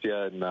out with you.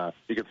 And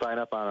you can sign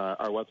up on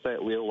our website,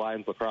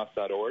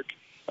 leolionslacrosse.org.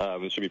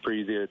 It should be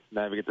pretty easy to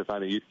navigate to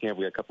find a youth camp.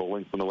 We got a couple of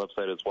links on the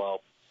website as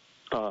well.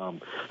 So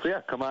yeah,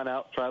 come on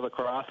out, try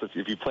lacrosse.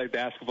 If you played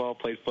basketball,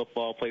 played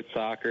football, played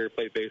soccer,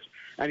 played baseball,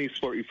 any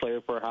sport you play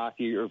for,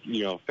 hockey, or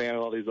fan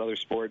of all these other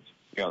sports,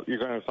 you're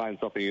going to find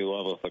something you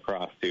love with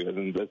lacrosse too.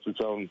 And it's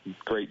its own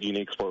great,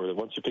 unique sport.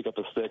 Once you pick up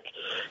a stick,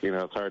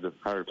 it's hard to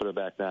put it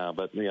back down.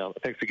 But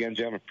thanks again,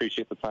 Jim.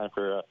 Appreciate the time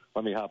for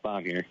letting me hop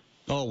on here.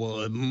 Oh,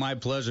 well, my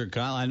pleasure,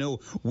 Kyle. I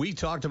know we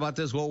talked about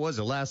this, what was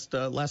it,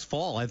 last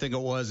fall, I think it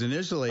was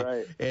initially.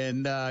 Right.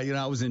 And,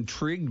 I was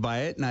intrigued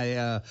by it,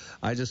 and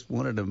I just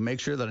wanted to make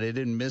sure that I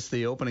didn't miss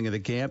the opening of the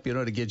camp,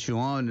 to get you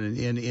on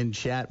and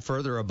chat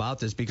further about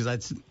this, because I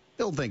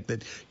still think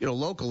that,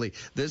 locally,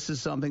 this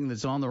is something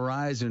that's on the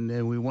rise,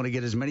 and we want to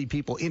get as many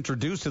people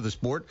introduced to the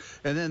sport,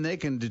 and then they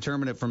can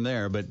determine it from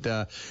there.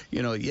 But,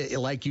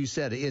 like you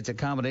said, it's a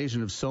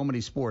combination of so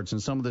many sports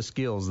and some of the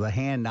skills, the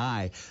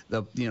hand-eye,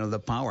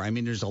 the power. I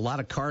mean, there's a lot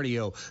of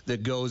cardio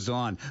that goes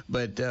on,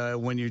 but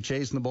when you're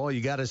chasing the ball, you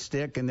got to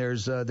stick, and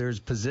there's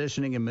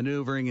positioning and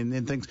maneuvering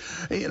and things.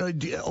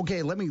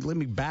 Okay, let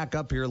me back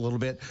up here a little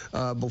bit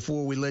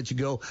before we let you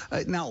go.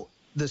 Now,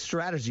 the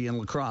strategy in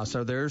lacrosse,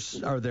 are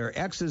there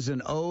X's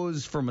and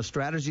O's from a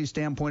strategy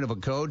standpoint of a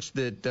coach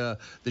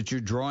that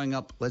you're drawing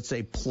up, let's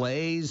say,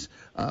 plays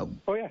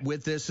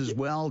with this as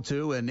well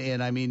too,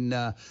 and I mean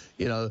kind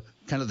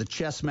of the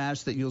chess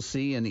match that you'll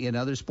see in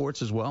other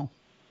sports as well?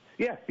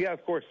 Yeah,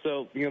 of course.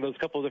 So, there's a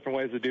couple of different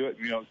ways to do it.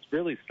 It's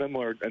really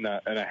similar in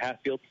a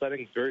half-field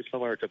setting. It's very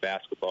similar to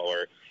basketball,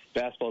 where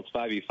basketball is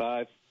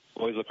 5v5.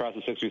 Boys lacrosse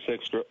is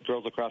 6v6,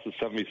 girls lacrosse is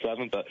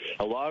 7v7. But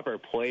a lot of our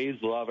plays,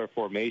 a lot of our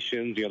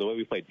formations, the way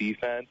we play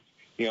defense,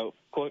 of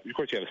course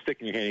you have a stick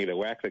in your hand, you got to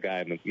whack the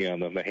guy in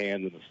the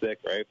hands and the stick,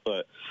 right?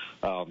 But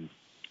a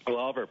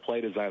lot of our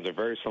play designs are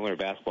very similar to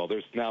basketball.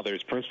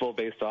 There's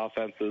principle-based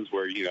offenses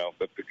where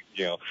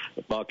the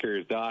ball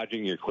carrier's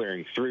dodging, you're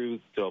clearing through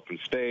to open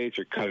space,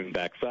 you're cutting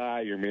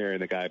backside, you're mirroring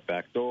the guy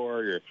back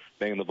door, you're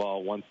banging the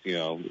ball once,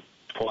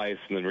 twice,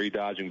 and then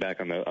re-dodging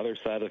back on the other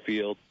side of the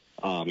field.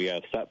 We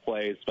have set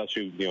plays,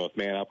 especially with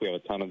man up. We have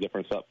a ton of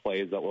different set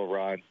plays that we'll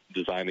run,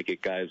 designed to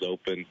get guys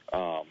open.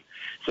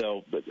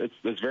 So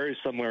it's very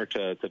similar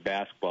to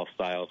basketball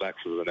style of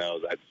X's and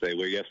O's, I'd say,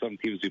 where you have some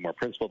teams do more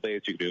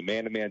principle-based. You can do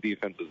man-to-man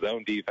defense,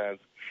 zone defense.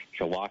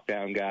 You can lock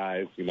down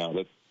guys.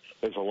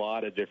 There's a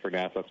lot of different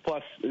aspects.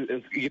 Plus,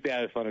 you get the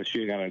added fun of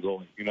shooting on a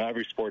goalie.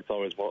 Every sport's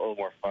always a little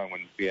more fun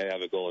when you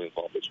have a goalie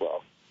involved as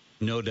well.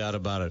 No doubt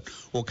about it.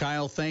 Well,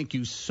 Kyle, thank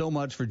you so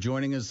much for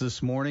joining us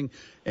this morning.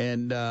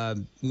 And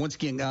once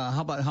again,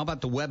 how about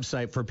the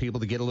website for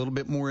people to get a little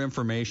bit more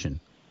information?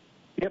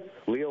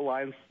 Yep,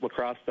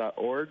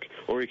 LeoLionsLacrosse.org,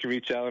 or you can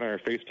reach out on our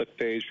Facebook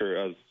page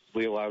for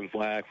Leo Lions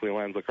Lac, Leo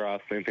Lions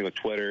Lacrosse. Same thing with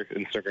Twitter,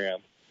 Instagram.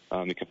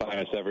 You can find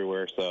us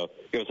everywhere. So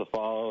give us a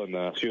follow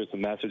and shoot us a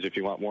message if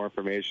you want more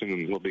information,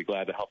 and we'll be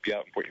glad to help you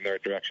out and point you in the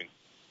right direction.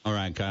 All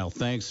right, Kyle.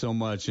 Thanks so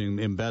much,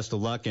 and best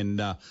of luck.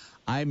 And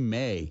I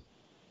may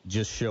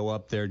just show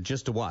up there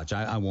just to watch.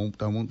 I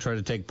won't try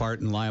to take part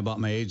and lie about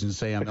my age and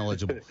say I'm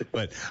eligible.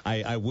 But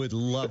I would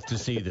love to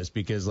see this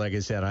because, like I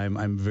said,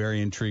 I'm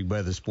very intrigued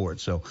by the sport.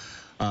 So,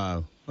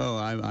 I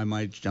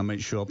might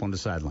show up on the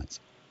sidelines.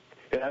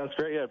 Yeah, that's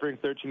great. Yeah, bring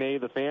 1380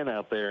 The Fan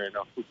out there and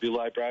do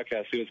live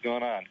broadcast, see what's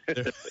going on.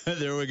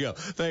 There we go.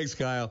 Thanks,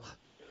 Kyle.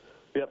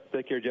 Yep.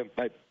 Take care, Jim.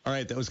 Bye. All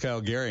right, that was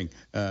Kyle Gehring,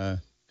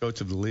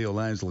 coach of the Leo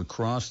Lions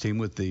lacrosse team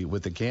with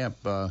the camp.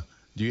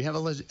 Do you have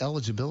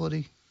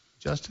eligibility,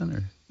 Justin?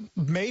 Or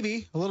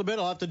maybe a little bit.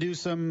 I'll have to do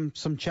some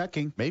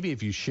checking. Maybe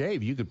if you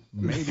shave, you could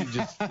maybe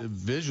just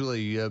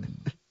visually.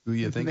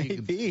 You think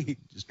you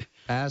could just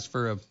pass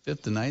for a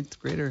 5th to 9th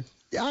grader?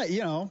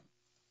 Yeah,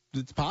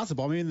 it's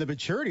possible. I mean, the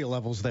maturity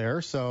level's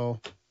there, so.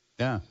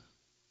 Yeah.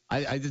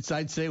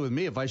 I'd say with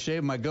me, if I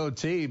shave my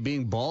goatee,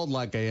 being bald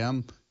like I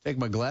am, take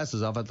my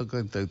glasses off, I'd look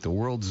like the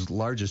world's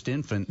largest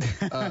infant.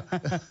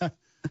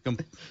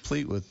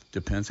 Complete with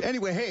depends.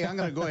 Anyway, hey, I'm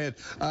going to go ahead.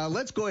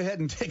 Let's go ahead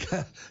and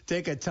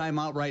take a time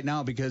out right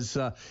now because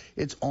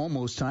it's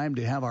almost time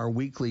to have our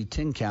weekly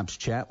Tin Caps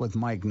chat with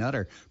Mike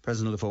Nutter,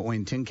 president of the Fort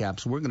Wayne Tin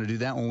Caps. We're going to do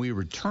that when we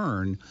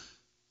return.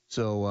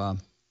 So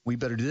we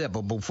better do that.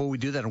 But before we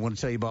do that, I want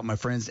to tell you about my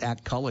friends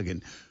at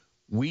Culligan.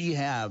 We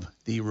have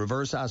the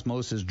reverse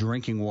osmosis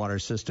drinking water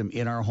system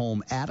in our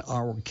home at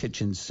our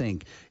kitchen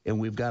sink,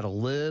 and we've got a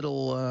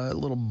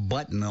little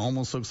button that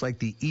almost looks like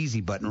the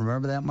easy button.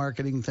 Remember that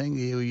marketing thing?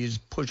 You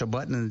just push a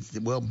button and,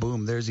 well,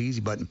 boom, there's the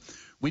easy button.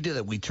 We did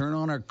it. We turn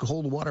on our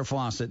cold water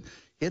faucet,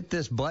 hit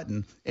this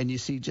button, and you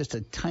see just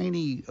a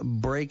tiny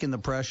break in the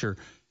pressure,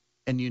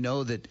 and you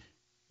know that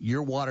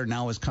your water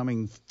now is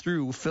coming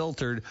through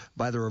filtered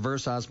by the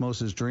reverse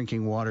osmosis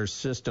drinking water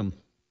system.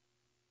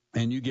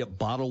 And you get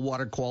bottled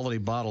water, quality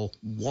bottled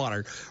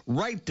water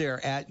right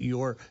there at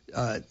your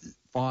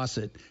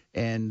faucet.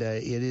 And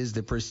it is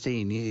the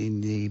pristine.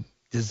 The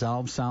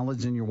dissolved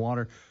solids in your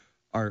water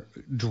are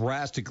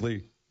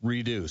drastically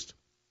reduced.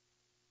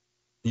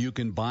 You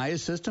can buy a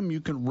system.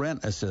 You can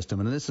rent a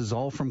system. And this is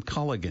all from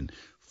Culligan.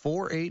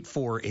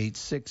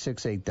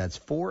 484-8668. That's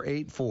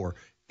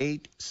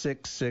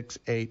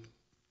 484-8668.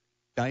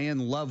 Diane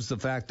loves the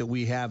fact that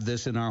we have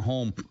this in our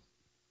home.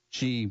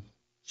 She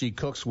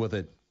cooks with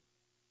it.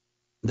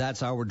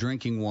 That's our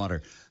drinking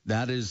water.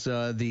 That is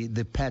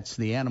the pets,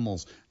 the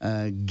animals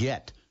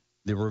get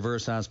the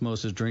reverse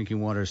osmosis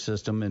drinking water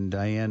system, and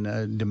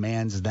Diane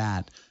demands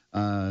that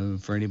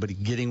for anybody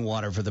getting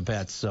water for the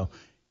pets. So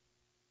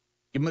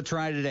give them a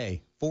try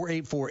today.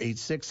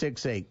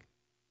 484-8668.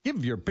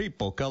 Give your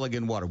people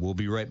Culligan water. We'll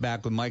be right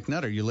back with Mike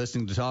Nutter. You're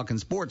listening to Talking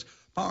Sports,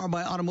 powered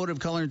by Automotive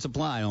Color and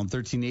Supply on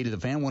 1380 The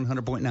Fan,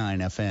 100.9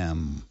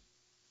 FM.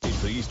 It's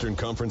the Eastern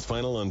Conference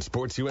Final on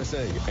Sports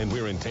USA, and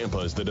we're in Tampa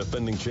as the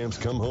defending champs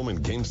come home in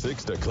Game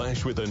 6 to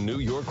clash with the New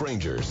York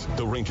Rangers.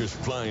 The Rangers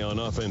fly on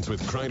offense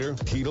with Kreider,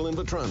 Ketel, and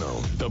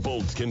Vetrano. The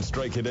Bolts can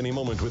strike at any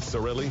moment with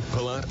Cirelli,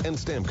 Palat, and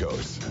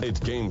Stamkos. It's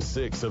Game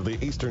 6 of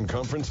the Eastern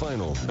Conference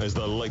Final as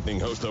the Lightning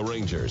host the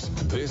Rangers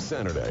this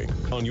Saturday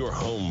on your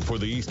home for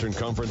the Eastern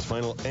Conference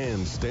Final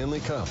and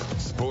Stanley Cup,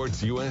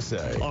 Sports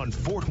USA. On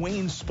Fort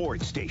Wayne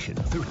Sports Station,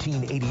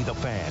 1380 The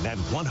Fan and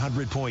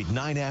 100.9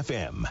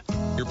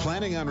 FM. You're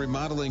planning on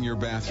remodeling your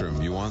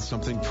bathroom. You want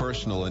something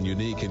personal and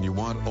unique, and you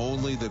want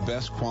only the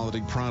best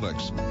quality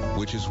products,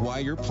 which is why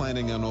you're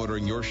planning on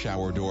ordering your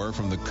shower door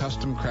from the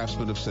custom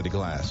craftsmen of City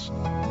Glass.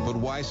 But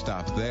why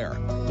stop there?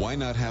 Why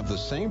not have the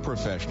same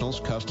professionals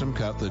custom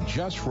cut the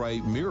just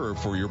right mirror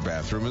for your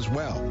bathroom as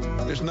well?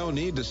 There's no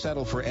need to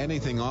settle for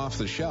anything off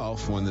the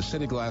shelf when the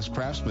City Glass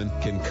craftsmen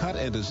can cut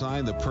and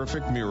design the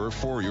perfect mirror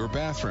for your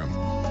bathroom.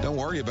 Don't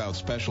worry about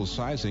special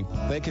sizing.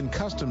 They can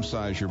custom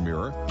size your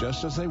mirror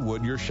just as they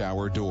would your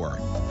shower door.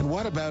 And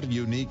what about a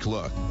unique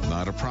look?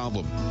 Not a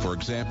problem. For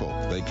example,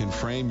 they can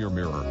frame your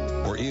mirror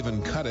or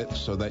even cut it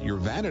so that your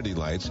vanity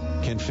lights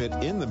can fit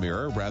in the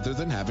mirror rather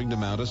than having to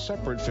mount a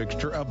separate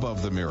fixture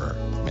above the mirror.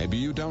 Maybe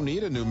you don't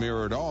need a new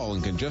mirror at all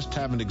and can just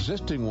have an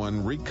existing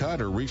one recut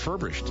or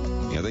refurbished.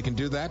 Yeah, they can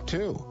do that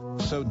too.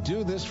 So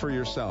do this for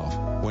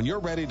yourself. When you're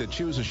ready to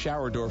choose a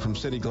shower door from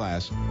City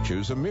Glass,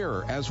 choose a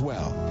mirror as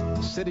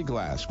well. City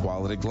Glass,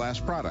 quality glass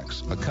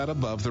products, a cut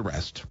above the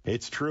rest.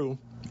 It's true.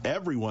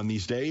 Everyone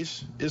these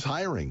days is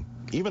hiring,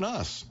 even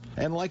us.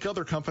 And like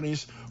other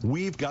companies,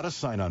 we've got a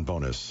sign-on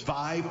bonus,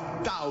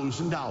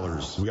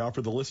 $5,000. We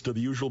offer the list of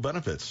the usual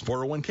benefits,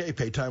 401k,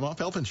 paid time off,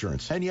 health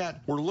insurance. And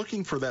yet, we're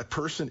looking for that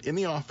person in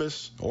the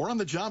office or on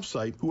the job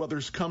site who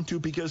others come to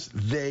because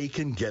they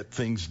can get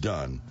things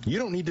done. You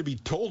don't need to be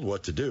told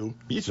what to do.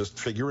 You just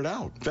figure it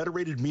out.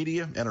 Federated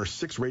Media and our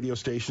 6 radio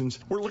stations,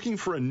 we're looking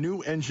for a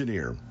new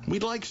engineer.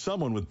 We'd like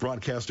someone with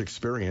broadcast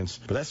experience,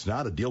 but that's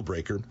not a deal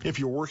breaker. If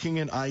you're working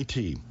in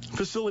IT,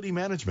 facility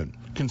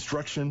management,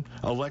 construction,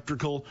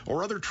 electrical,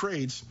 or other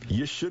trades,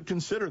 you should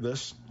consider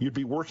this. You'd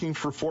be working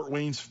for Fort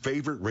Wayne's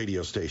favorite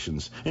radio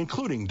stations,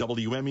 including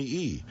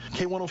WMEE,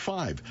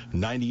 K105,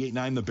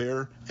 98.9 The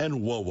Bear, and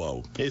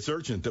WOWO. It's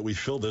urgent that we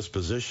fill this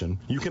position.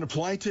 You can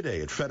apply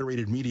today at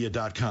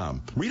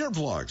federatedmedia.com. Read our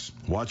vlogs,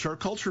 watch our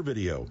culture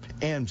video,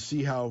 and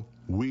see how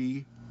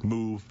we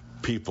move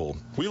people.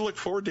 We look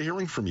forward to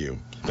hearing from you.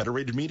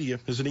 Federated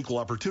Media is an equal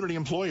opportunity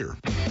employer.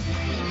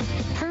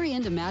 Hurry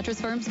into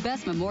Mattress Firm's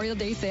best Memorial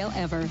Day sale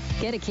ever.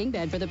 Get a king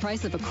bed for the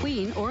price of a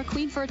queen or a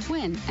queen for a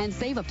twin and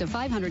save up to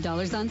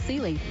 $500 on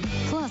Sealy.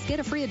 Plus, get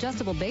a free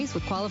adjustable base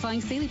with qualifying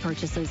Sealy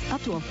purchases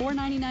up to a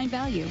 $499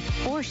 value.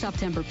 Or shop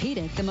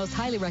Tempur-Pedic, the most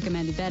highly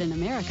recommended bed in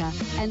America,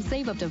 and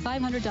save up to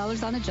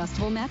 $500 on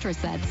adjustable mattress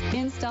sets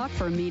in stock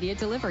for immediate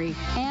delivery.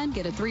 And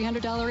get a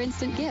 $300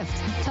 instant gift.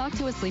 Talk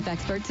to a sleep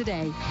expert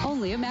today.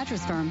 Only a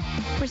Mattress Firm.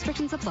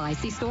 Restrictions apply.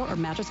 See store or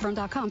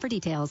mattressfirm.com for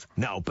details.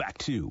 Now back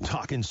to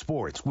Talking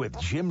Sports with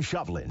Jim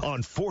Shovlin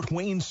on Fort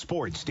Wayne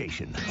Sports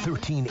Station,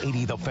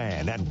 1380 The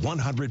Fan and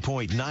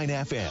 100.9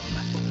 FM.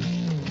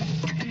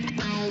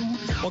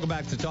 Welcome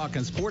back to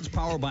Talking Sports,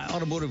 powered by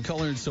Automotive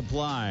Color and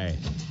Supply.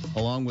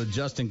 Along with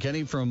Justin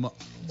Kenny from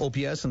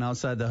OPS and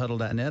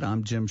OutsideTheHuddle.net,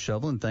 I'm Jim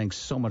Shovlin. Thanks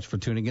so much for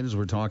tuning in as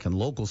we're talking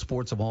local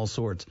sports of all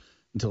sorts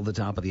until the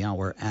top of the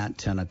hour at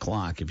 10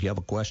 o'clock. If you have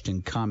a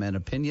question, comment,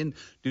 opinion,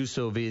 do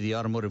so via the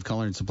Automotive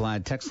Color and Supply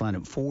text line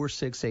at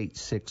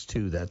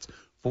 46862. That's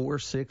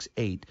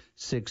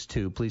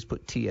 46862. Please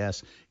put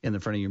TS in the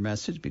front of your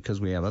message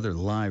because we have other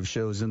live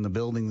shows in the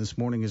building this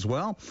morning as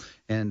well.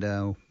 And,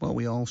 well,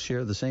 we all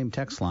share the same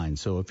text line.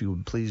 So if you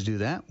would please do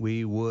that,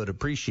 we would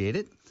appreciate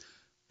it.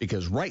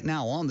 Because right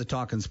now on the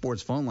Talking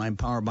Sports phone line,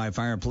 powered by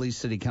Fire Police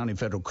City County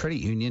Federal Credit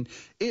Union,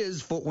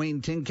 is Fort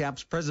Wayne Tin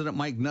Caps President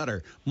Mike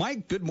Nutter.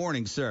 Mike, good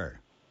morning, sir.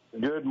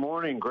 Good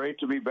morning. Great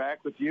to be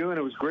back with you, and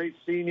it was great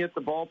seeing you at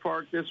the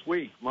ballpark this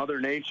week. Mother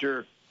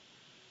Nature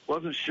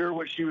wasn't sure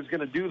what she was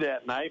going to do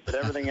that night, but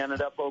everything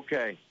ended up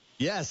okay.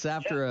 Yes,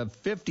 after a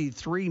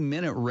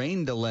 53-minute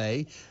rain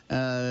delay,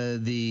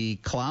 the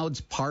clouds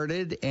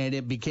parted, and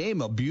it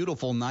became a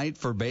beautiful night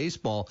for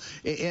baseball.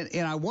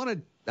 And I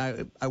want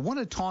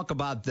to talk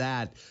about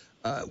that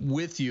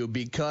with you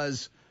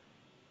because,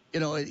 you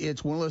know,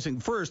 it's one of those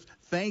things. First,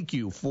 thank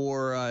you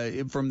for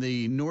from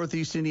the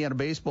Northeast Indiana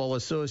Baseball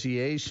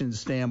Association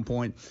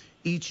standpoint.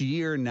 Each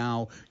year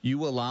now,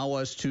 you allow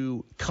us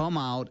to come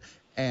out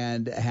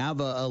and have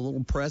a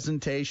little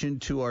presentation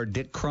to our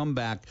Dick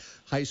Crumback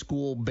High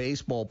School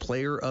Baseball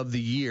Player of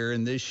the Year.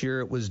 And this year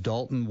it was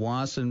Dalton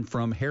Wasson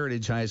from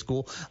Heritage High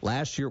School.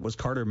 Last year it was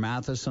Carter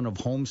Matheson of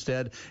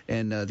Homestead.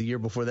 And the year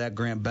before that,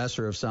 Grant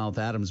Besser of South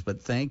Adams.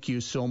 But thank you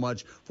so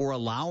much for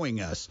allowing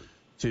us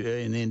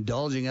and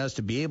indulging us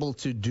to be able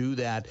to do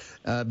that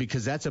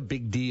because that's a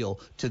big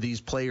deal to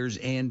these players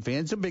and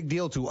fans. It's a big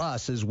deal to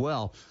us as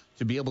well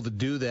to be able to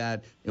do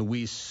that. And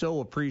we so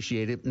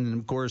appreciate it. And,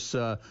 of course,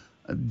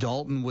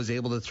 Dalton was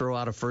able to throw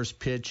out a first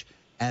pitch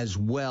as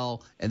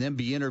well, and then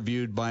be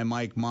interviewed by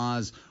Mike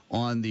Maz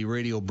on the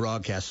radio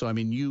broadcast. So, I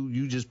mean,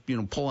 you just,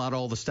 pull out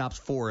all the stops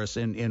for us,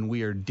 and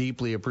we are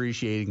deeply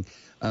appreciating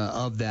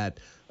of that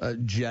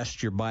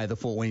gesture by the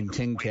Fort Wayne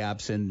Tin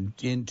Caps and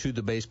into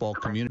the baseball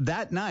community.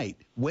 That night,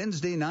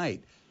 Wednesday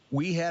night,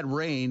 we had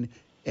rain,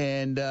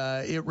 and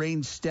it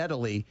rained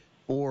steadily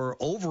for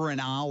over an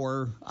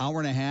hour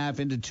and a half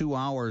into 2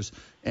 hours.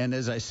 And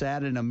as I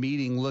sat in a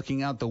meeting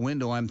looking out the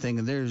window, I'm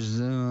thinking, there's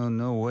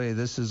no way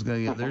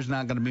there's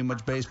not going to be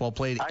much baseball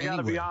played anyway. I got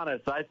to be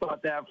honest, I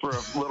thought that for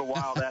a little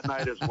while that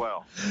night as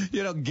well.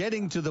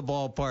 Getting to the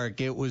ballpark,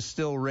 it was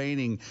still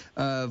raining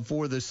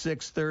for the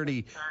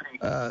 6:30,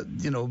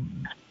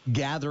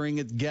 gathering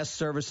at guest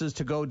services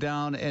to go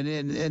down.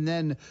 And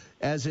then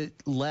as it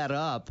let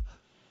up,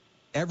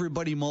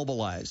 everybody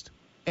mobilized.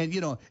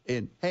 And,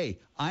 hey,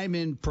 I'm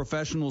in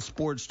professional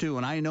sports, too,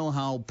 and I know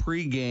how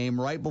pregame,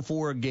 right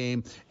before a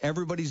game,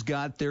 everybody's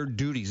got their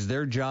duties,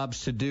 their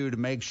jobs to do to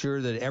make sure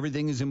that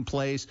everything is in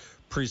place,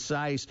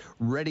 precise,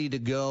 ready to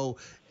go,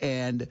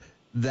 and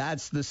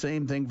that's the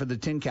same thing for the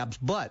Tin Caps.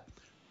 But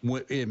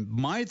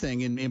my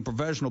thing in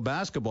professional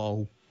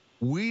basketball,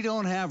 we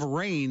don't have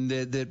rain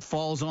that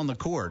falls on the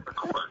court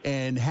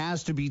and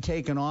has to be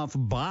taken off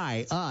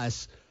by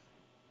us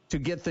to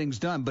get things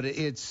done. But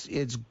it's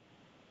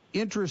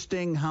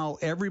interesting how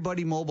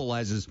everybody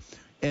mobilizes,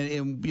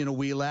 and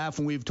we laugh,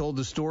 and we've told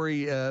the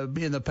story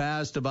in the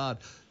past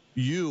about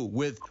you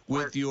with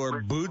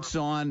your boots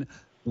on,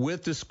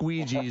 with the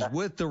squeegees,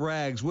 with the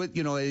rags, with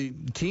a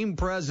team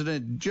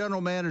president,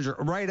 general manager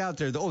right out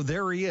there. Oh,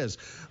 there he is.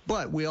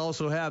 But we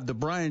also have the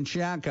Brian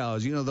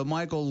Shackhouse, the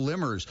Michael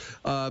Limmers.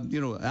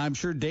 I'm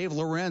sure Dave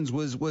Lorenz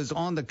was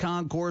on the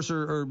concourse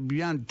or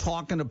beyond,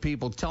 talking to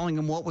people, telling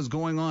them what was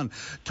going on.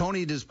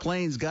 Tony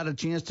Desplaines got a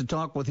chance to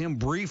talk with him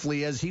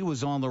briefly as he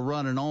was on the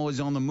run and always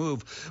on the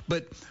move.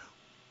 But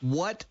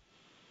what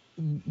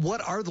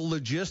are the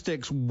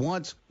logistics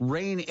once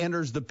rain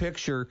enters the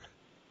picture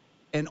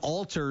and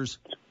alters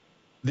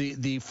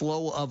the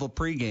flow of a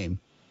pregame?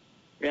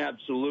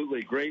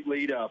 Absolutely. Great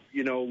lead up.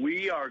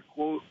 We are,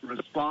 quote,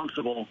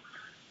 responsible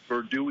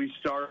for, do we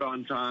start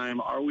on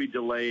time? Are we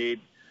delayed?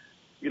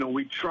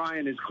 We try,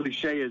 and as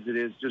cliche as it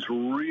is, just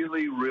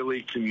really,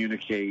 really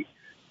communicate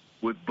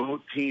with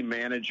both team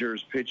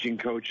managers, pitching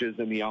coaches,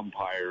 and the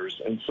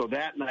umpires. And so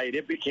that night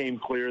it became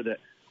clear that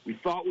we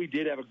thought we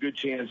did have a good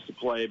chance to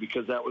play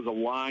because that was a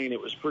line.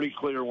 It was pretty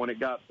clear when it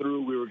got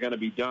through we were going to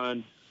be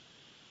done.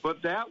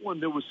 But that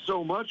one, there was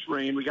so much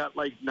rain, we got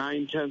like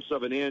 9/10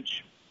 of an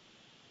inch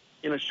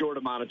in a short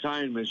amount of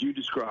time, as you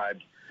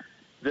described,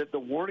 that the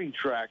warning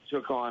track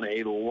took on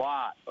a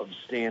lot of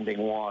standing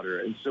water.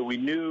 And so we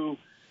knew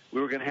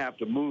we were going to have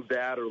to move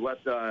that or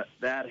let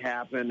that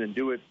happen and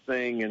do its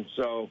thing. And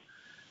so,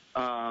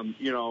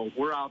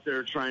 we're out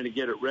there trying to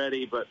get it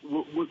ready. But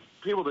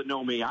people that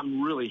know me,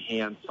 I'm really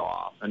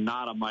hands-off and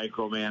not a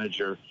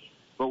micromanager.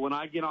 But when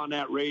I get on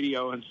that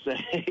radio and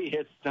say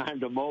it's time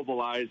to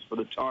mobilize for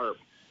the tarp,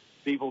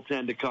 people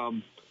tend to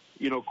come,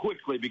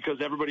 quickly because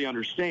everybody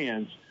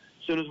understands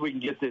as soon as we can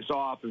get this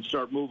off and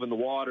start moving the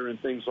water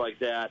and things like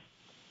that,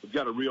 we've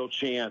got a real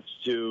chance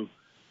to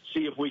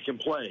see if we can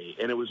play.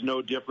 And it was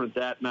no different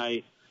that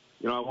night.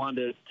 I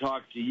wanted to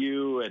talk to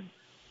you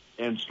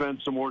and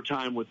spend some more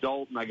time with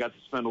Dalton. I got to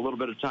spend a little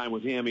bit of time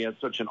with him. He had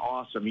such an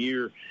awesome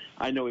year.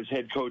 I know his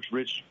head coach,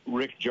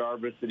 Rick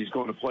Jarvis, that he's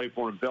going to play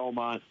for in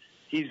Belmont.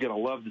 He's going to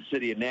love the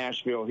city of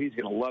Nashville. He's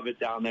going to love it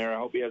down there. I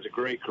hope he has a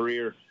great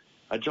career.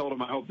 I told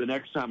him I hope the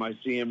next time I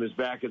see him is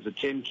back as a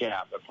Tin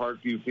Cap at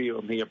Parkview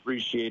Field, and he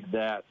appreciated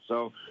that.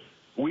 So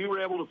we were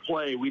able to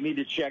play. We need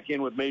to check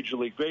in with Major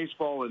League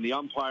Baseball and the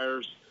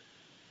umpires.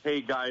 Hey,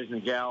 guys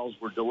and gals,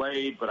 we're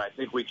delayed, but I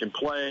think we can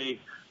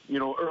play.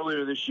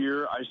 Earlier this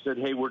year I said,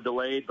 hey, we're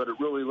delayed, but it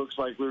really looks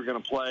like we were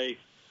going to play.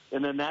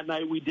 And then that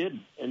night we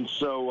didn't. And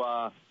so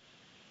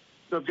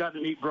I've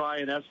gotten to meet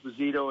Brian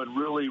Esposito and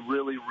really,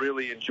 really,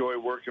 really enjoy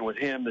working with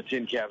him, the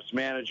Tin Caps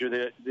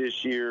manager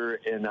this year.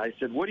 And I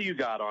said, what do you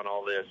got on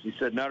all this? He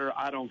said, Nutter,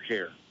 I don't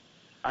care.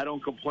 I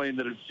don't complain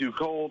that it's too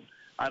cold.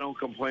 I don't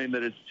complain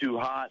that it's too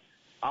hot.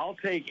 I'll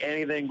take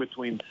anything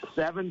between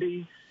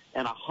 70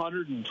 and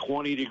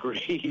 120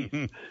 degrees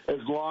as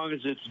long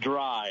as it's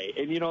dry.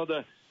 And,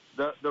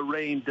 the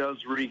rain does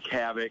wreak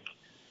havoc.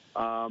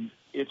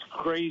 It's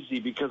crazy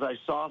because I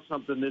saw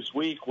something this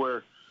week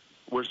where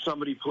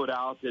somebody put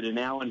out that in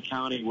Allen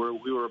County where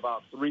we were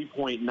about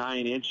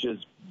 3.9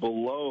 inches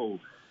below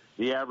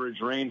the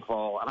average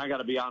rainfall. And I got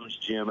to be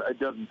honest, Jim, it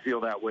doesn't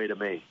feel that way to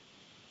me.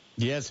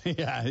 Yes,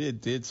 yeah,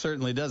 it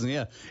certainly doesn't.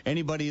 Yeah,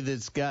 anybody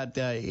that's got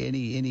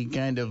any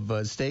kind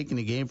of stake in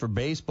the game for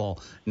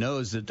baseball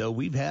knows that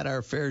we've had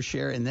our fair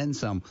share and then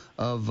some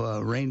of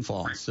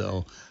rainfall.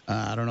 So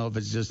I don't know if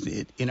it's just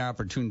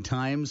inopportune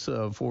times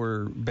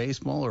for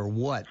baseball or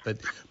what, but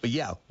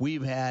yeah,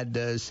 we've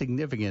had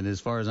significant as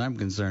far as I'm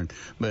concerned.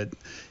 But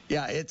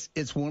yeah,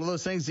 it's one of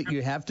those things that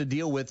you have to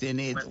deal with, and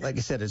like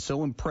I said, it's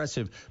so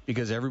impressive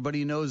because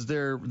everybody knows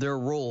their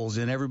roles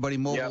and everybody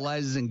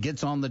mobilizes and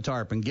gets on the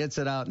tarp and gets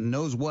it out and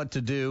knows what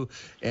to do,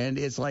 and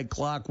it's like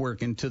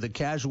clockwork. And to the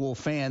casual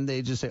fan,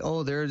 they just say,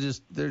 "Oh, they're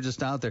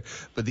just out there."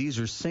 But these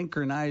are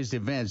synchronized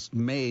events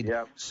made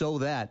so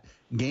that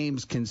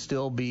games can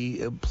still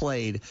be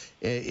played,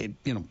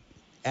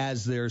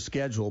 as they're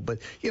scheduled. But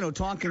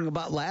talking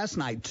about last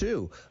night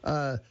too.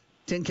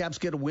 Tin Caps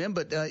get a win,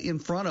 but in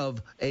front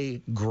of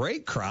a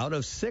great crowd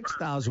of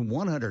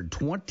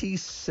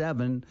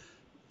 6,127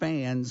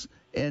 fans.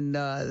 And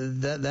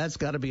that's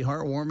got to be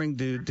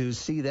heartwarming to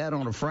see that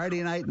on a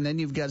Friday night. And then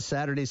you've got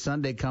Saturday,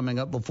 Sunday coming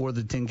up before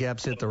the Tin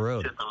Caps hit the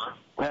road.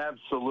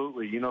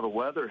 Absolutely. The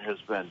weather has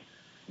been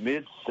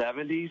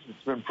mid-70s.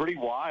 It's been pretty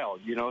wild.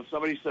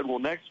 Somebody said, well,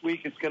 next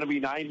week it's going to be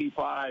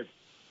 95.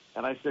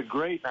 And I said,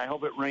 great. I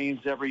hope it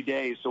rains every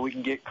day so we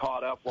can get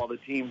caught up while the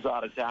team's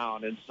out of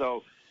town. And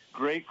so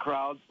great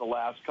crowds the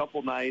last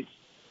couple nights.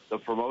 The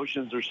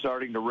promotions are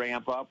starting to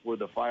ramp up where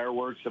the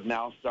fireworks have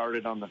now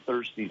started on the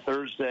Thirsty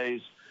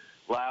Thursdays.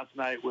 Last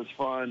night was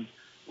fun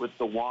with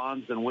the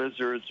Wands and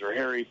Wizards, or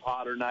Harry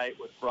Potter night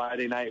with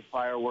Friday night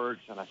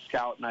fireworks and a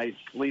Scout night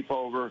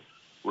sleepover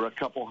where a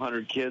couple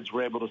hundred kids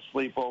were able to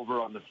sleep over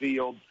on the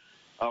field.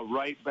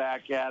 Right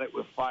back at it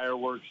with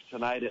fireworks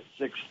tonight at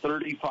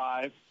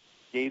 6:35.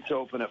 Gates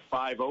open at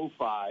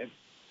 5:05.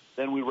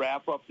 Then we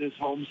wrap up this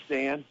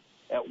homestand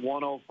at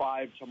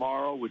 1:05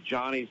 tomorrow with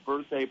Johnny's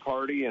birthday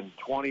party and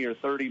 20 or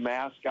 30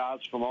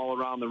 mascots from all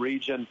around the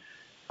region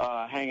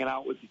hanging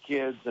out with the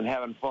kids and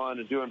having fun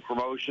and doing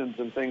promotions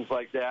and things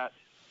like that.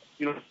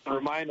 To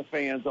remind the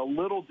fans, a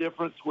little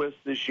different twist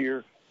this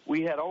year.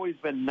 We had always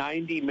been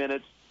 90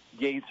 minutes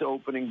gates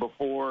opening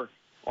before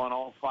on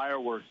all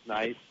fireworks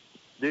nights.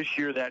 This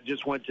year that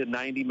just went to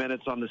 90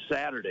 minutes on the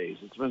Saturdays.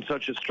 It's been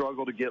such a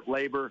struggle to get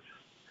labor.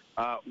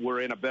 We're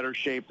in a better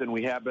shape than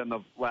we have been the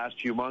last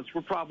few months.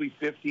 We're probably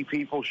 50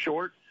 people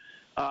short,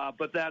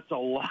 but that's a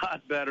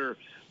lot better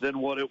than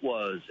what it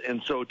was.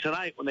 And so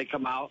tonight when they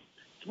come out,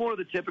 it's more of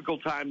the typical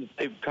time that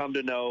they've come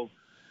to know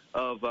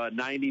of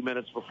 90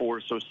 minutes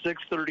before. So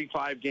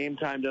 6:35 game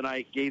time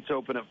tonight. Gates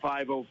open at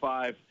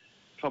 5:05.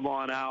 Come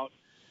on out.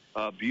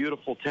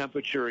 Beautiful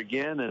temperature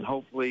again, and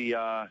hopefully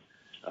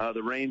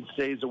the rain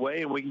stays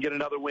away and we can get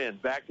another win.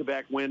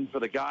 Back-to-back win for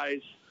the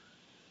guys.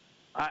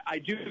 I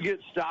do get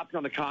stopped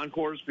on the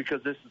concourse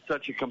because this is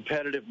such a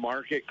competitive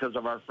market because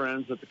of our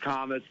friends at the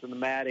Comets and the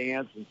Mad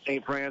Ants and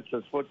St.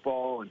 Francis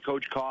football and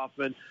Coach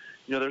Kaufman.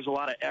 There's a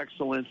lot of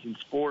excellence in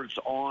sports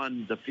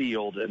on the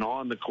field and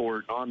on the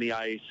court, on the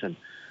ice. And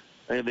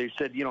they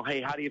said,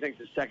 hey, how do you think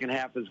the second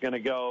half is going to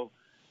go?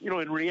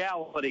 In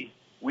reality,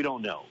 we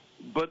don't know.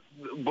 But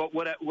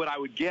what I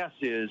would guess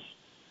is,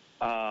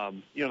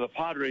 the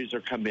Padres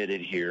are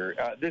committed here.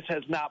 This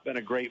has not been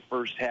a great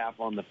first half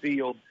on the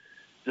field.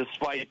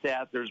 Despite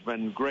that, there's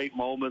been great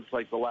moments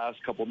like the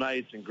last couple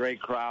nights and great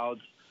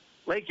crowds.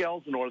 Lake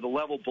Elsinore, the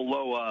level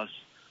below us,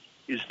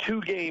 is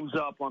 2 games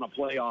up on a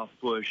playoff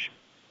push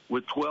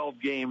with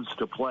 12 games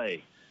to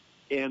play.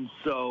 And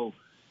so,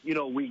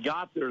 we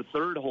got their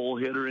third hole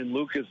hitter in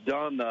Lucas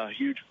Dunn, the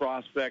huge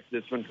prospect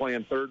that's been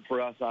playing third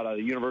for us out of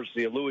the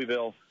University of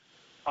Louisville.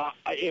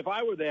 If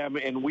I were them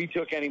and we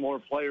took any more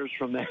players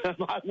from them,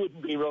 I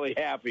wouldn't be really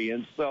happy.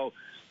 And so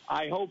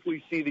I hope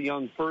we see the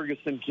young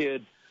Ferguson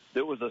kid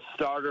that was a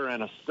starter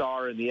and a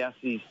star in the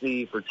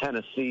SEC for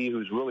Tennessee,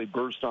 who's really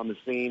burst on the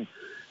scene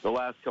the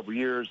last couple of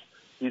years.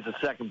 He's a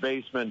second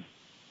baseman,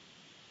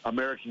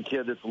 American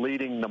kid that's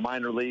leading the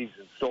minor leagues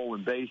in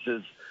stolen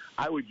bases.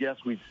 I would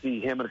guess we'd see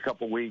him in a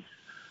couple of weeks.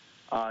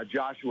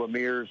 Joshua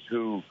Mears,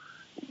 who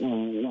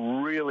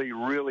really,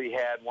 really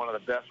had one of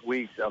the best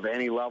weeks of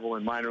any level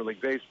in minor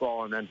league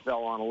baseball and then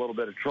fell on a little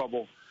bit of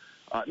trouble.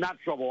 Not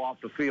trouble off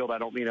the field, I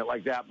don't mean it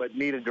like that, but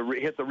needed to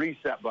hit the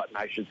reset button,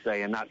 I should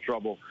say, and not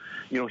trouble.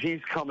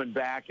 He's coming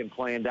back and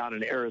playing down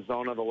in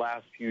Arizona the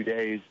last few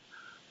days.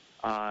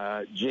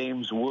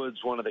 James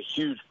Woods, one of the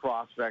huge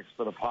prospects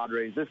for the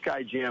Padres. This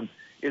guy, Jim,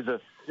 is a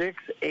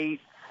 6'8"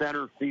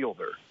 center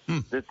fielder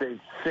that they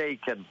say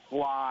can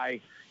fly.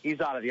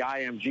 He's out of the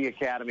IMG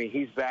Academy.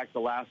 He's back the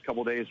last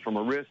couple days from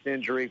a wrist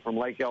injury from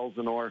Lake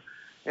Elsinore.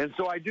 And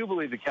so I do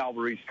believe the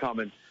Cavalry's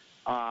coming.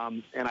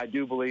 And I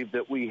do believe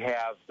that we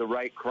have the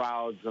right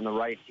crowds and the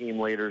right team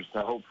leaders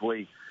to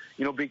hopefully,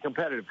 be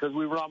competitive. Because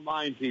we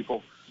remind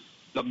people,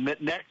 the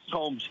next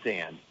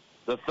homestand,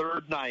 the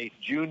third night,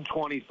 June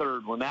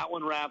 23rd, when that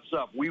one wraps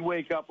up, we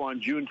wake up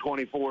on June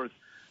 24th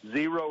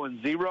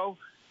 0-0,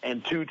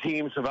 and 2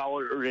 teams have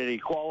already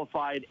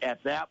qualified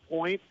at that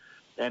point.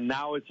 And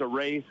now it's a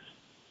race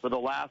for the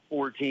last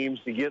 4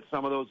 teams to get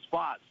some of those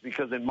spots.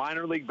 Because in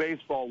minor league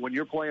baseball, when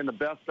you're playing the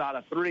best out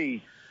of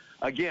 3,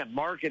 again,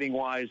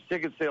 marketing-wise,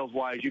 ticket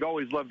sales-wise, you'd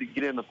always love to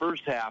get in the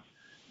first half.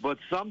 But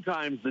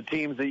sometimes the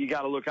teams that you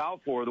got to look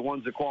out for are the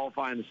ones that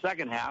qualify in the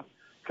second half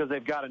because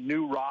they've got a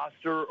new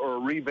roster or a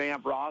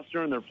revamped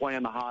roster, and they're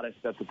playing the hottest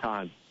at the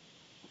time.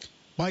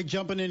 Mike,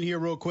 jumping in here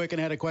real quick, and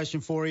I had a question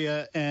for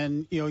you.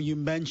 And, you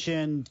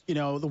mentioned,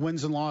 the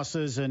wins and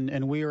losses,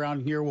 and we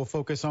around here will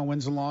focus on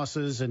wins and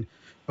losses, and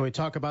we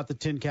talk about the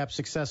Tin Cap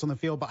success on the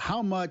field. But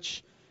how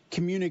much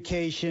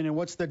communication and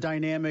what's the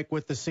dynamic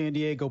with the San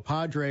Diego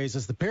Padres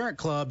as the parent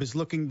club is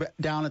looking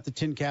down at the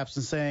Tin Caps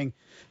and saying,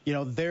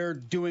 they're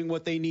doing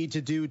what they need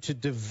to do to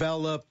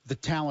develop the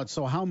talent.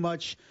 So how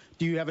much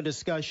do you have a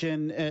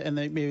discussion and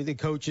maybe the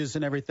coaches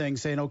and everything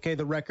saying, okay,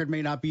 the record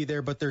may not be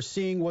there, but they're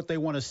seeing what they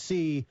want to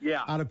see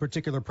out of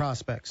particular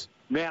prospects?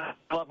 Man,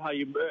 I love how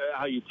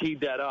you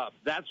teed that up.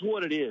 That's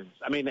what it is.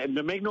 I mean, and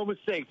make no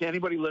mistake to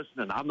anybody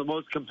listening, I'm the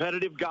most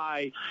competitive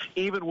guy,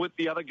 even with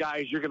the other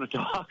guys you're going to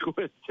talk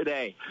with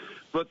today.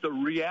 But the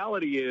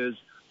reality is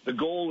the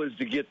goal is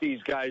to get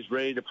these guys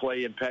ready to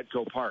play in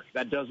Petco Park.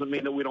 That doesn't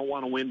mean that we don't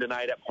want to win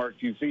tonight at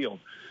Parkview Field.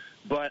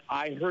 But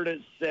I heard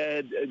it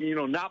said,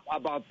 not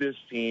about this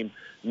team,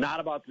 not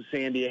about the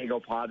San Diego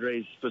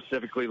Padres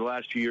specifically the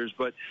last few years,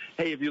 but,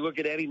 hey, if you look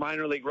at any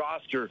minor league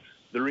roster,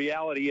 the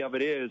reality of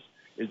it is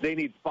they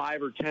need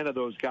 5 or 10 of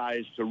those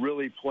guys to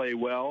really play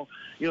well.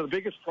 The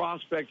biggest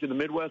prospect in the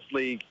Midwest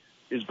League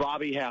is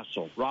Bobby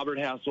Hassel, Robert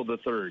Hassel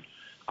III,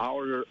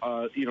 our,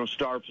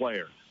 star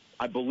player.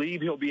 I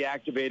believe he'll be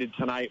activated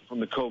tonight from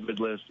the COVID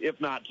list. If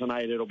not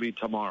tonight, it'll be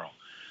tomorrow.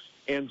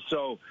 And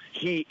so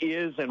he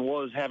is and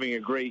was having a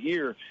great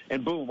year,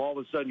 and boom, all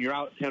of a sudden you're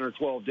out 10 or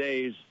 12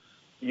 days.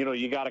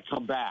 You got to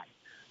come back.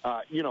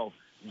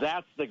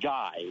 That's the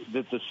guy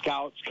that the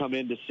scouts come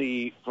in to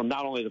see from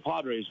not only the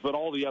Padres, but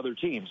all the other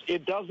teams.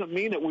 It doesn't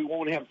mean that we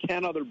won't have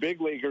 10 other big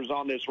leaguers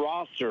on this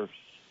roster,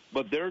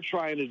 but they're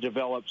trying to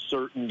develop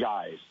certain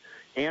guys.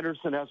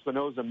 Anderson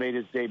Espinoza made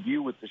his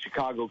debut with the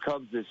Chicago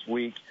Cubs this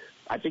week.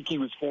 I think he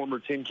was former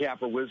Tin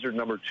Capper Wizard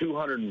number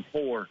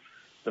 204.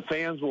 The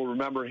fans will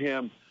remember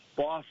him.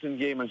 Boston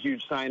gave him a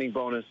huge signing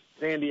bonus.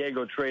 San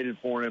Diego traded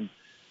for him.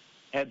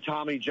 Had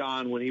Tommy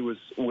John when he was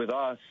with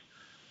us.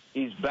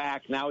 He's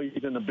back. Now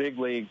he's in the big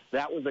leagues.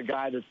 That was a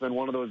guy that's been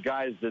one of those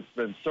guys that's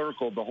been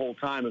circled the whole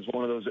time as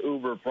one of those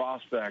uber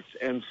prospects.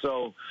 And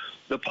so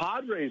the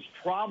Padres,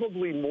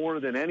 probably more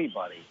than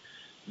anybody,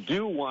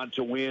 do want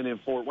to win in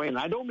Fort Wayne.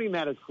 I don't mean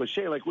that as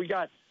cliche. Like, we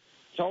got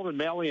Kelvin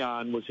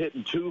Melion was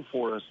hitting 2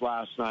 for us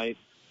last night,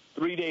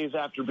 3 days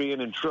after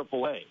being in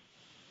AAA.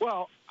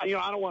 Well, I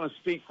don't want to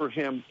speak for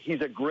him.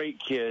 He's a great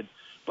kid.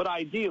 But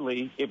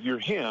ideally, if you're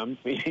him,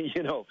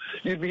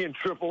 you'd be in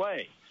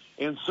AAA.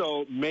 And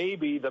so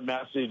maybe the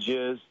message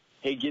is,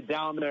 hey, get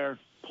down there,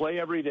 play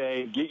every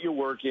day, get your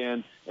work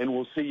in, and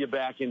we'll see you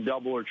back in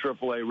Double or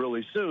AAA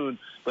really soon.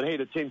 But, hey,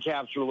 the Tin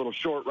Caps are a little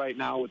short right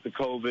now with the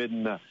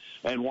COVID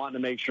and wanting to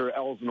make sure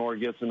Elsinore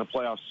gets in the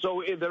playoffs.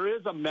 So there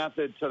is a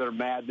method to their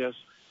madness.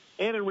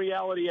 And in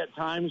reality, at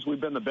times, we've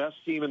been the best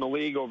team in the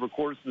league over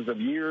courses of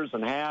years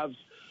and halves.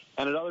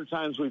 And at other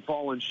times, we've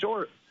fallen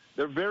short.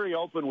 They're very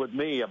open with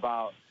me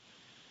about,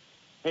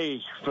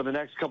 hey, for the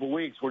next couple of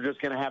weeks, we're just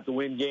going to have to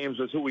win games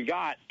with who we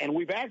got. And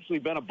we've actually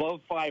been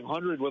above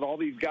 500 with all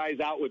these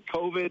guys out with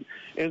COVID.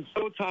 And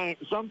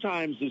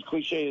sometimes, as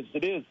cliche as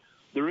it is,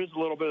 there is a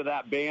little bit of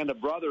that band of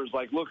brothers,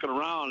 like, looking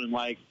around and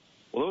like,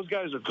 well, those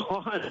guys are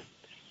gone.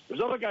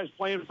 There's other guys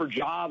playing for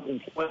jobs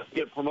and playing to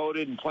get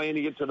promoted and playing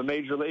to get to the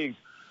major leagues.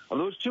 Of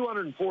those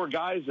 204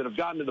 guys that have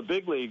gotten to the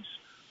big leagues,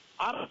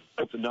 I don't know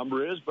what the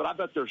number is, but I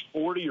bet there's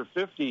 40 or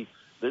 50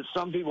 that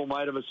some people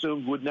might have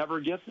assumed would never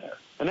get there.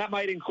 And that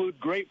might include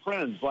great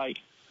friends like,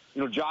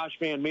 Josh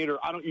Van Meter.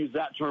 I don't use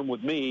that term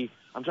with me.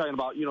 I'm talking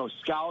about,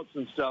 scouts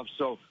and stuff.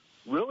 So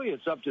really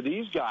it's up to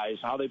these guys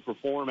how they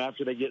perform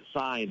after they get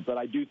signed. But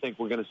I do think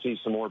we're going to see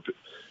some more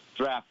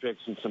draft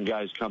picks and some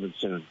guys coming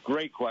soon.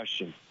 Great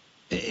question.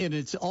 And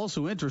it's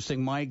also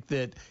interesting, Mike,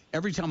 that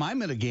every time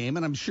I'm at a game,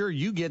 and I'm sure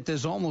you get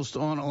this almost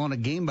on a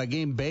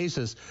game-by-game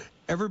basis,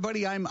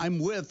 everybody I'm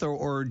with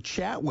or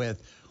chat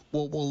with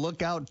will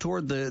look out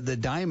toward the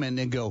diamond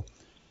and go,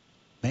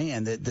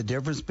 man, the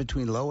difference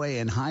between low A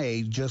and high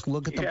A, just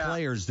look at the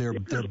players. They're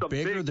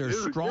bigger, they're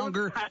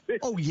stronger.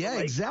 Oh, yeah,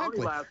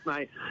 exactly. Last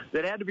night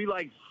that had to be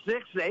like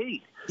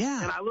 6'8".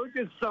 Yeah. And I looked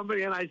at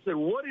somebody and I said,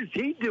 what is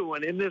he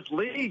doing in this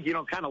league?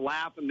 Kind of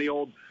laughing the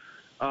old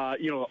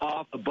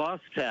off the bus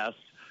test.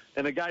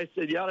 And the guy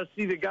said, you ought to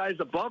see the guys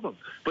above him.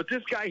 But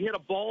this guy hit a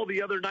ball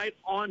the other night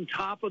on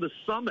top of the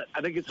summit.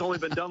 I think it's only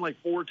been done like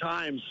 4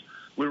 times.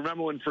 We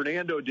remember when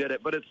Fernando did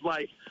it. But it's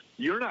like,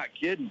 you're not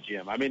kidding,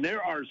 Jim. I mean,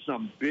 there are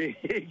some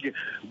big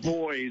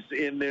boys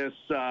in this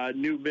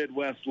new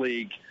Midwest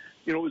League.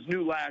 It was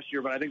new last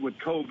year, but I think with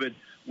COVID,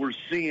 we're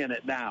seeing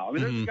it now. I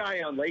mean, there's a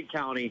guy on Lake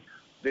County.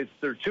 It's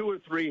their 2 or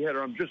 3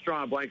 hitter. I'm just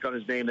drawing a blank on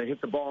his name. They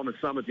hit the ball on the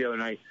summit the other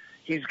night.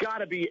 He's got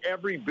to be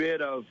every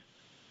bit of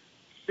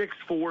 6'4",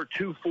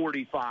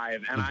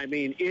 245, and I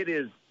mean,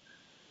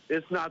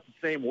 it's not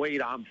the same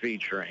weight I'm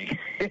featuring.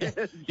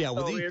 Yeah,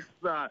 well, it's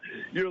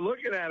you're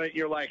looking at it,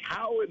 you're like,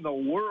 how in the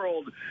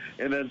world?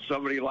 And then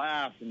somebody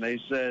laughed, and they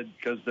said,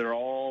 because they're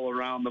all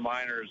around the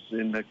minors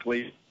in the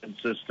Cleveland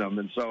system,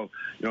 and so,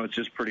 it's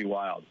just pretty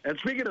wild. And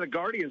speaking of the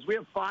Guardians, we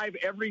have 5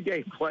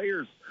 everyday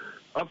players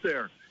up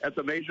there at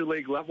the major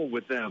league level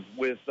with them,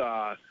 with,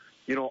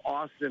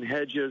 Austin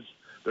Hedges,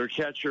 their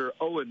catcher,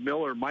 Owen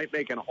Miller, might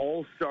make an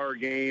all-star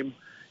game.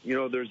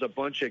 There's a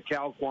bunch of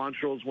Cal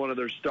Quantrill's, one of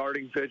their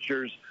starting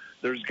pitchers.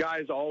 There's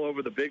guys all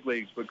over the big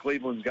leagues, but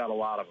Cleveland's got a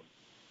lot of them.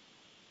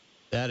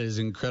 That is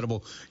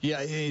incredible.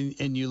 Yeah,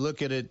 and you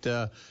look at it,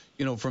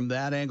 from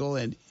that angle,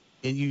 and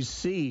you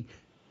see,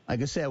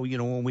 like I said,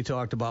 when we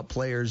talked about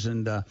players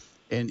and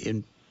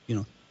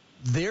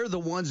they're the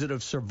ones that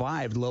have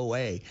survived low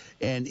A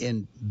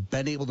and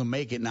been able to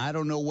make it. And I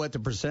don't know what the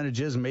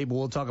percentage is, and maybe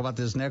we'll talk about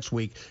this next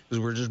week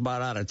because we're just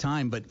about out of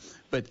time. But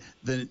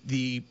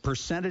the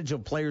percentage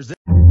of players.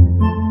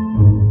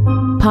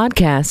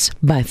 Podcasts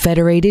by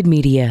Federated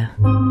Media.